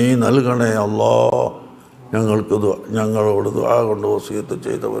നീ നൽകണേ അല്ലാഹ്. ഞങ്ങളോട് ദുആ കൊണ്ട് വസിയത്ത്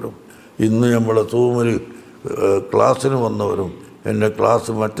ചെയ്തവരും ഇന്ന് നമ്മളെ സൂമിൽ ക്ലാസ്സിന് വന്നവരും എൻ്റെ ക്ലാസ്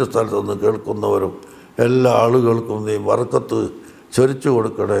മറ്റു സ്ഥലത്തുനിന്ന് കേൾക്കുന്നവരും എല്ലാ ആളുകൾക്കും നീ ബർക്കത്ത് ചൊരിച്ചു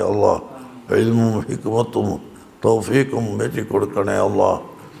കൊടുക്കണേ അല്ലാഹ്. ഇൽമും ഹിക്മത്തും തൗഫീഖും ഏറ്റിക്കൊടുക്കണേ അല്ലാഹ്.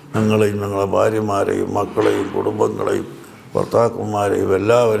 ഞങ്ങളെയും ഞങ്ങളെ ഭാര്യമാരെയും മക്കളെയും കുടുംബങ്ങളെയും ഭർത്താക്കന്മാരെയും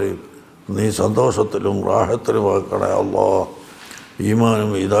എല്ലാവരെയും നീ സന്തോഷത്തിലും റാഹത്തിലുമാക്കണേ അല്ലാഹ്.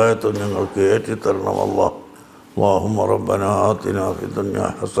 ഈമാനും ഹിദായത്തും ഞങ്ങൾക്ക് ഏറ്റിത്തരണം അല്ലാഹ്. اللهم ربنا آتنا في الدنيا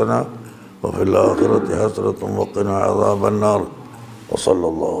حسنة وفي الآخرة حسنة وقنا عذاب النار وصلى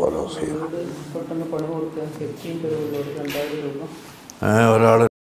الله على سيدنا. ഒരാൾ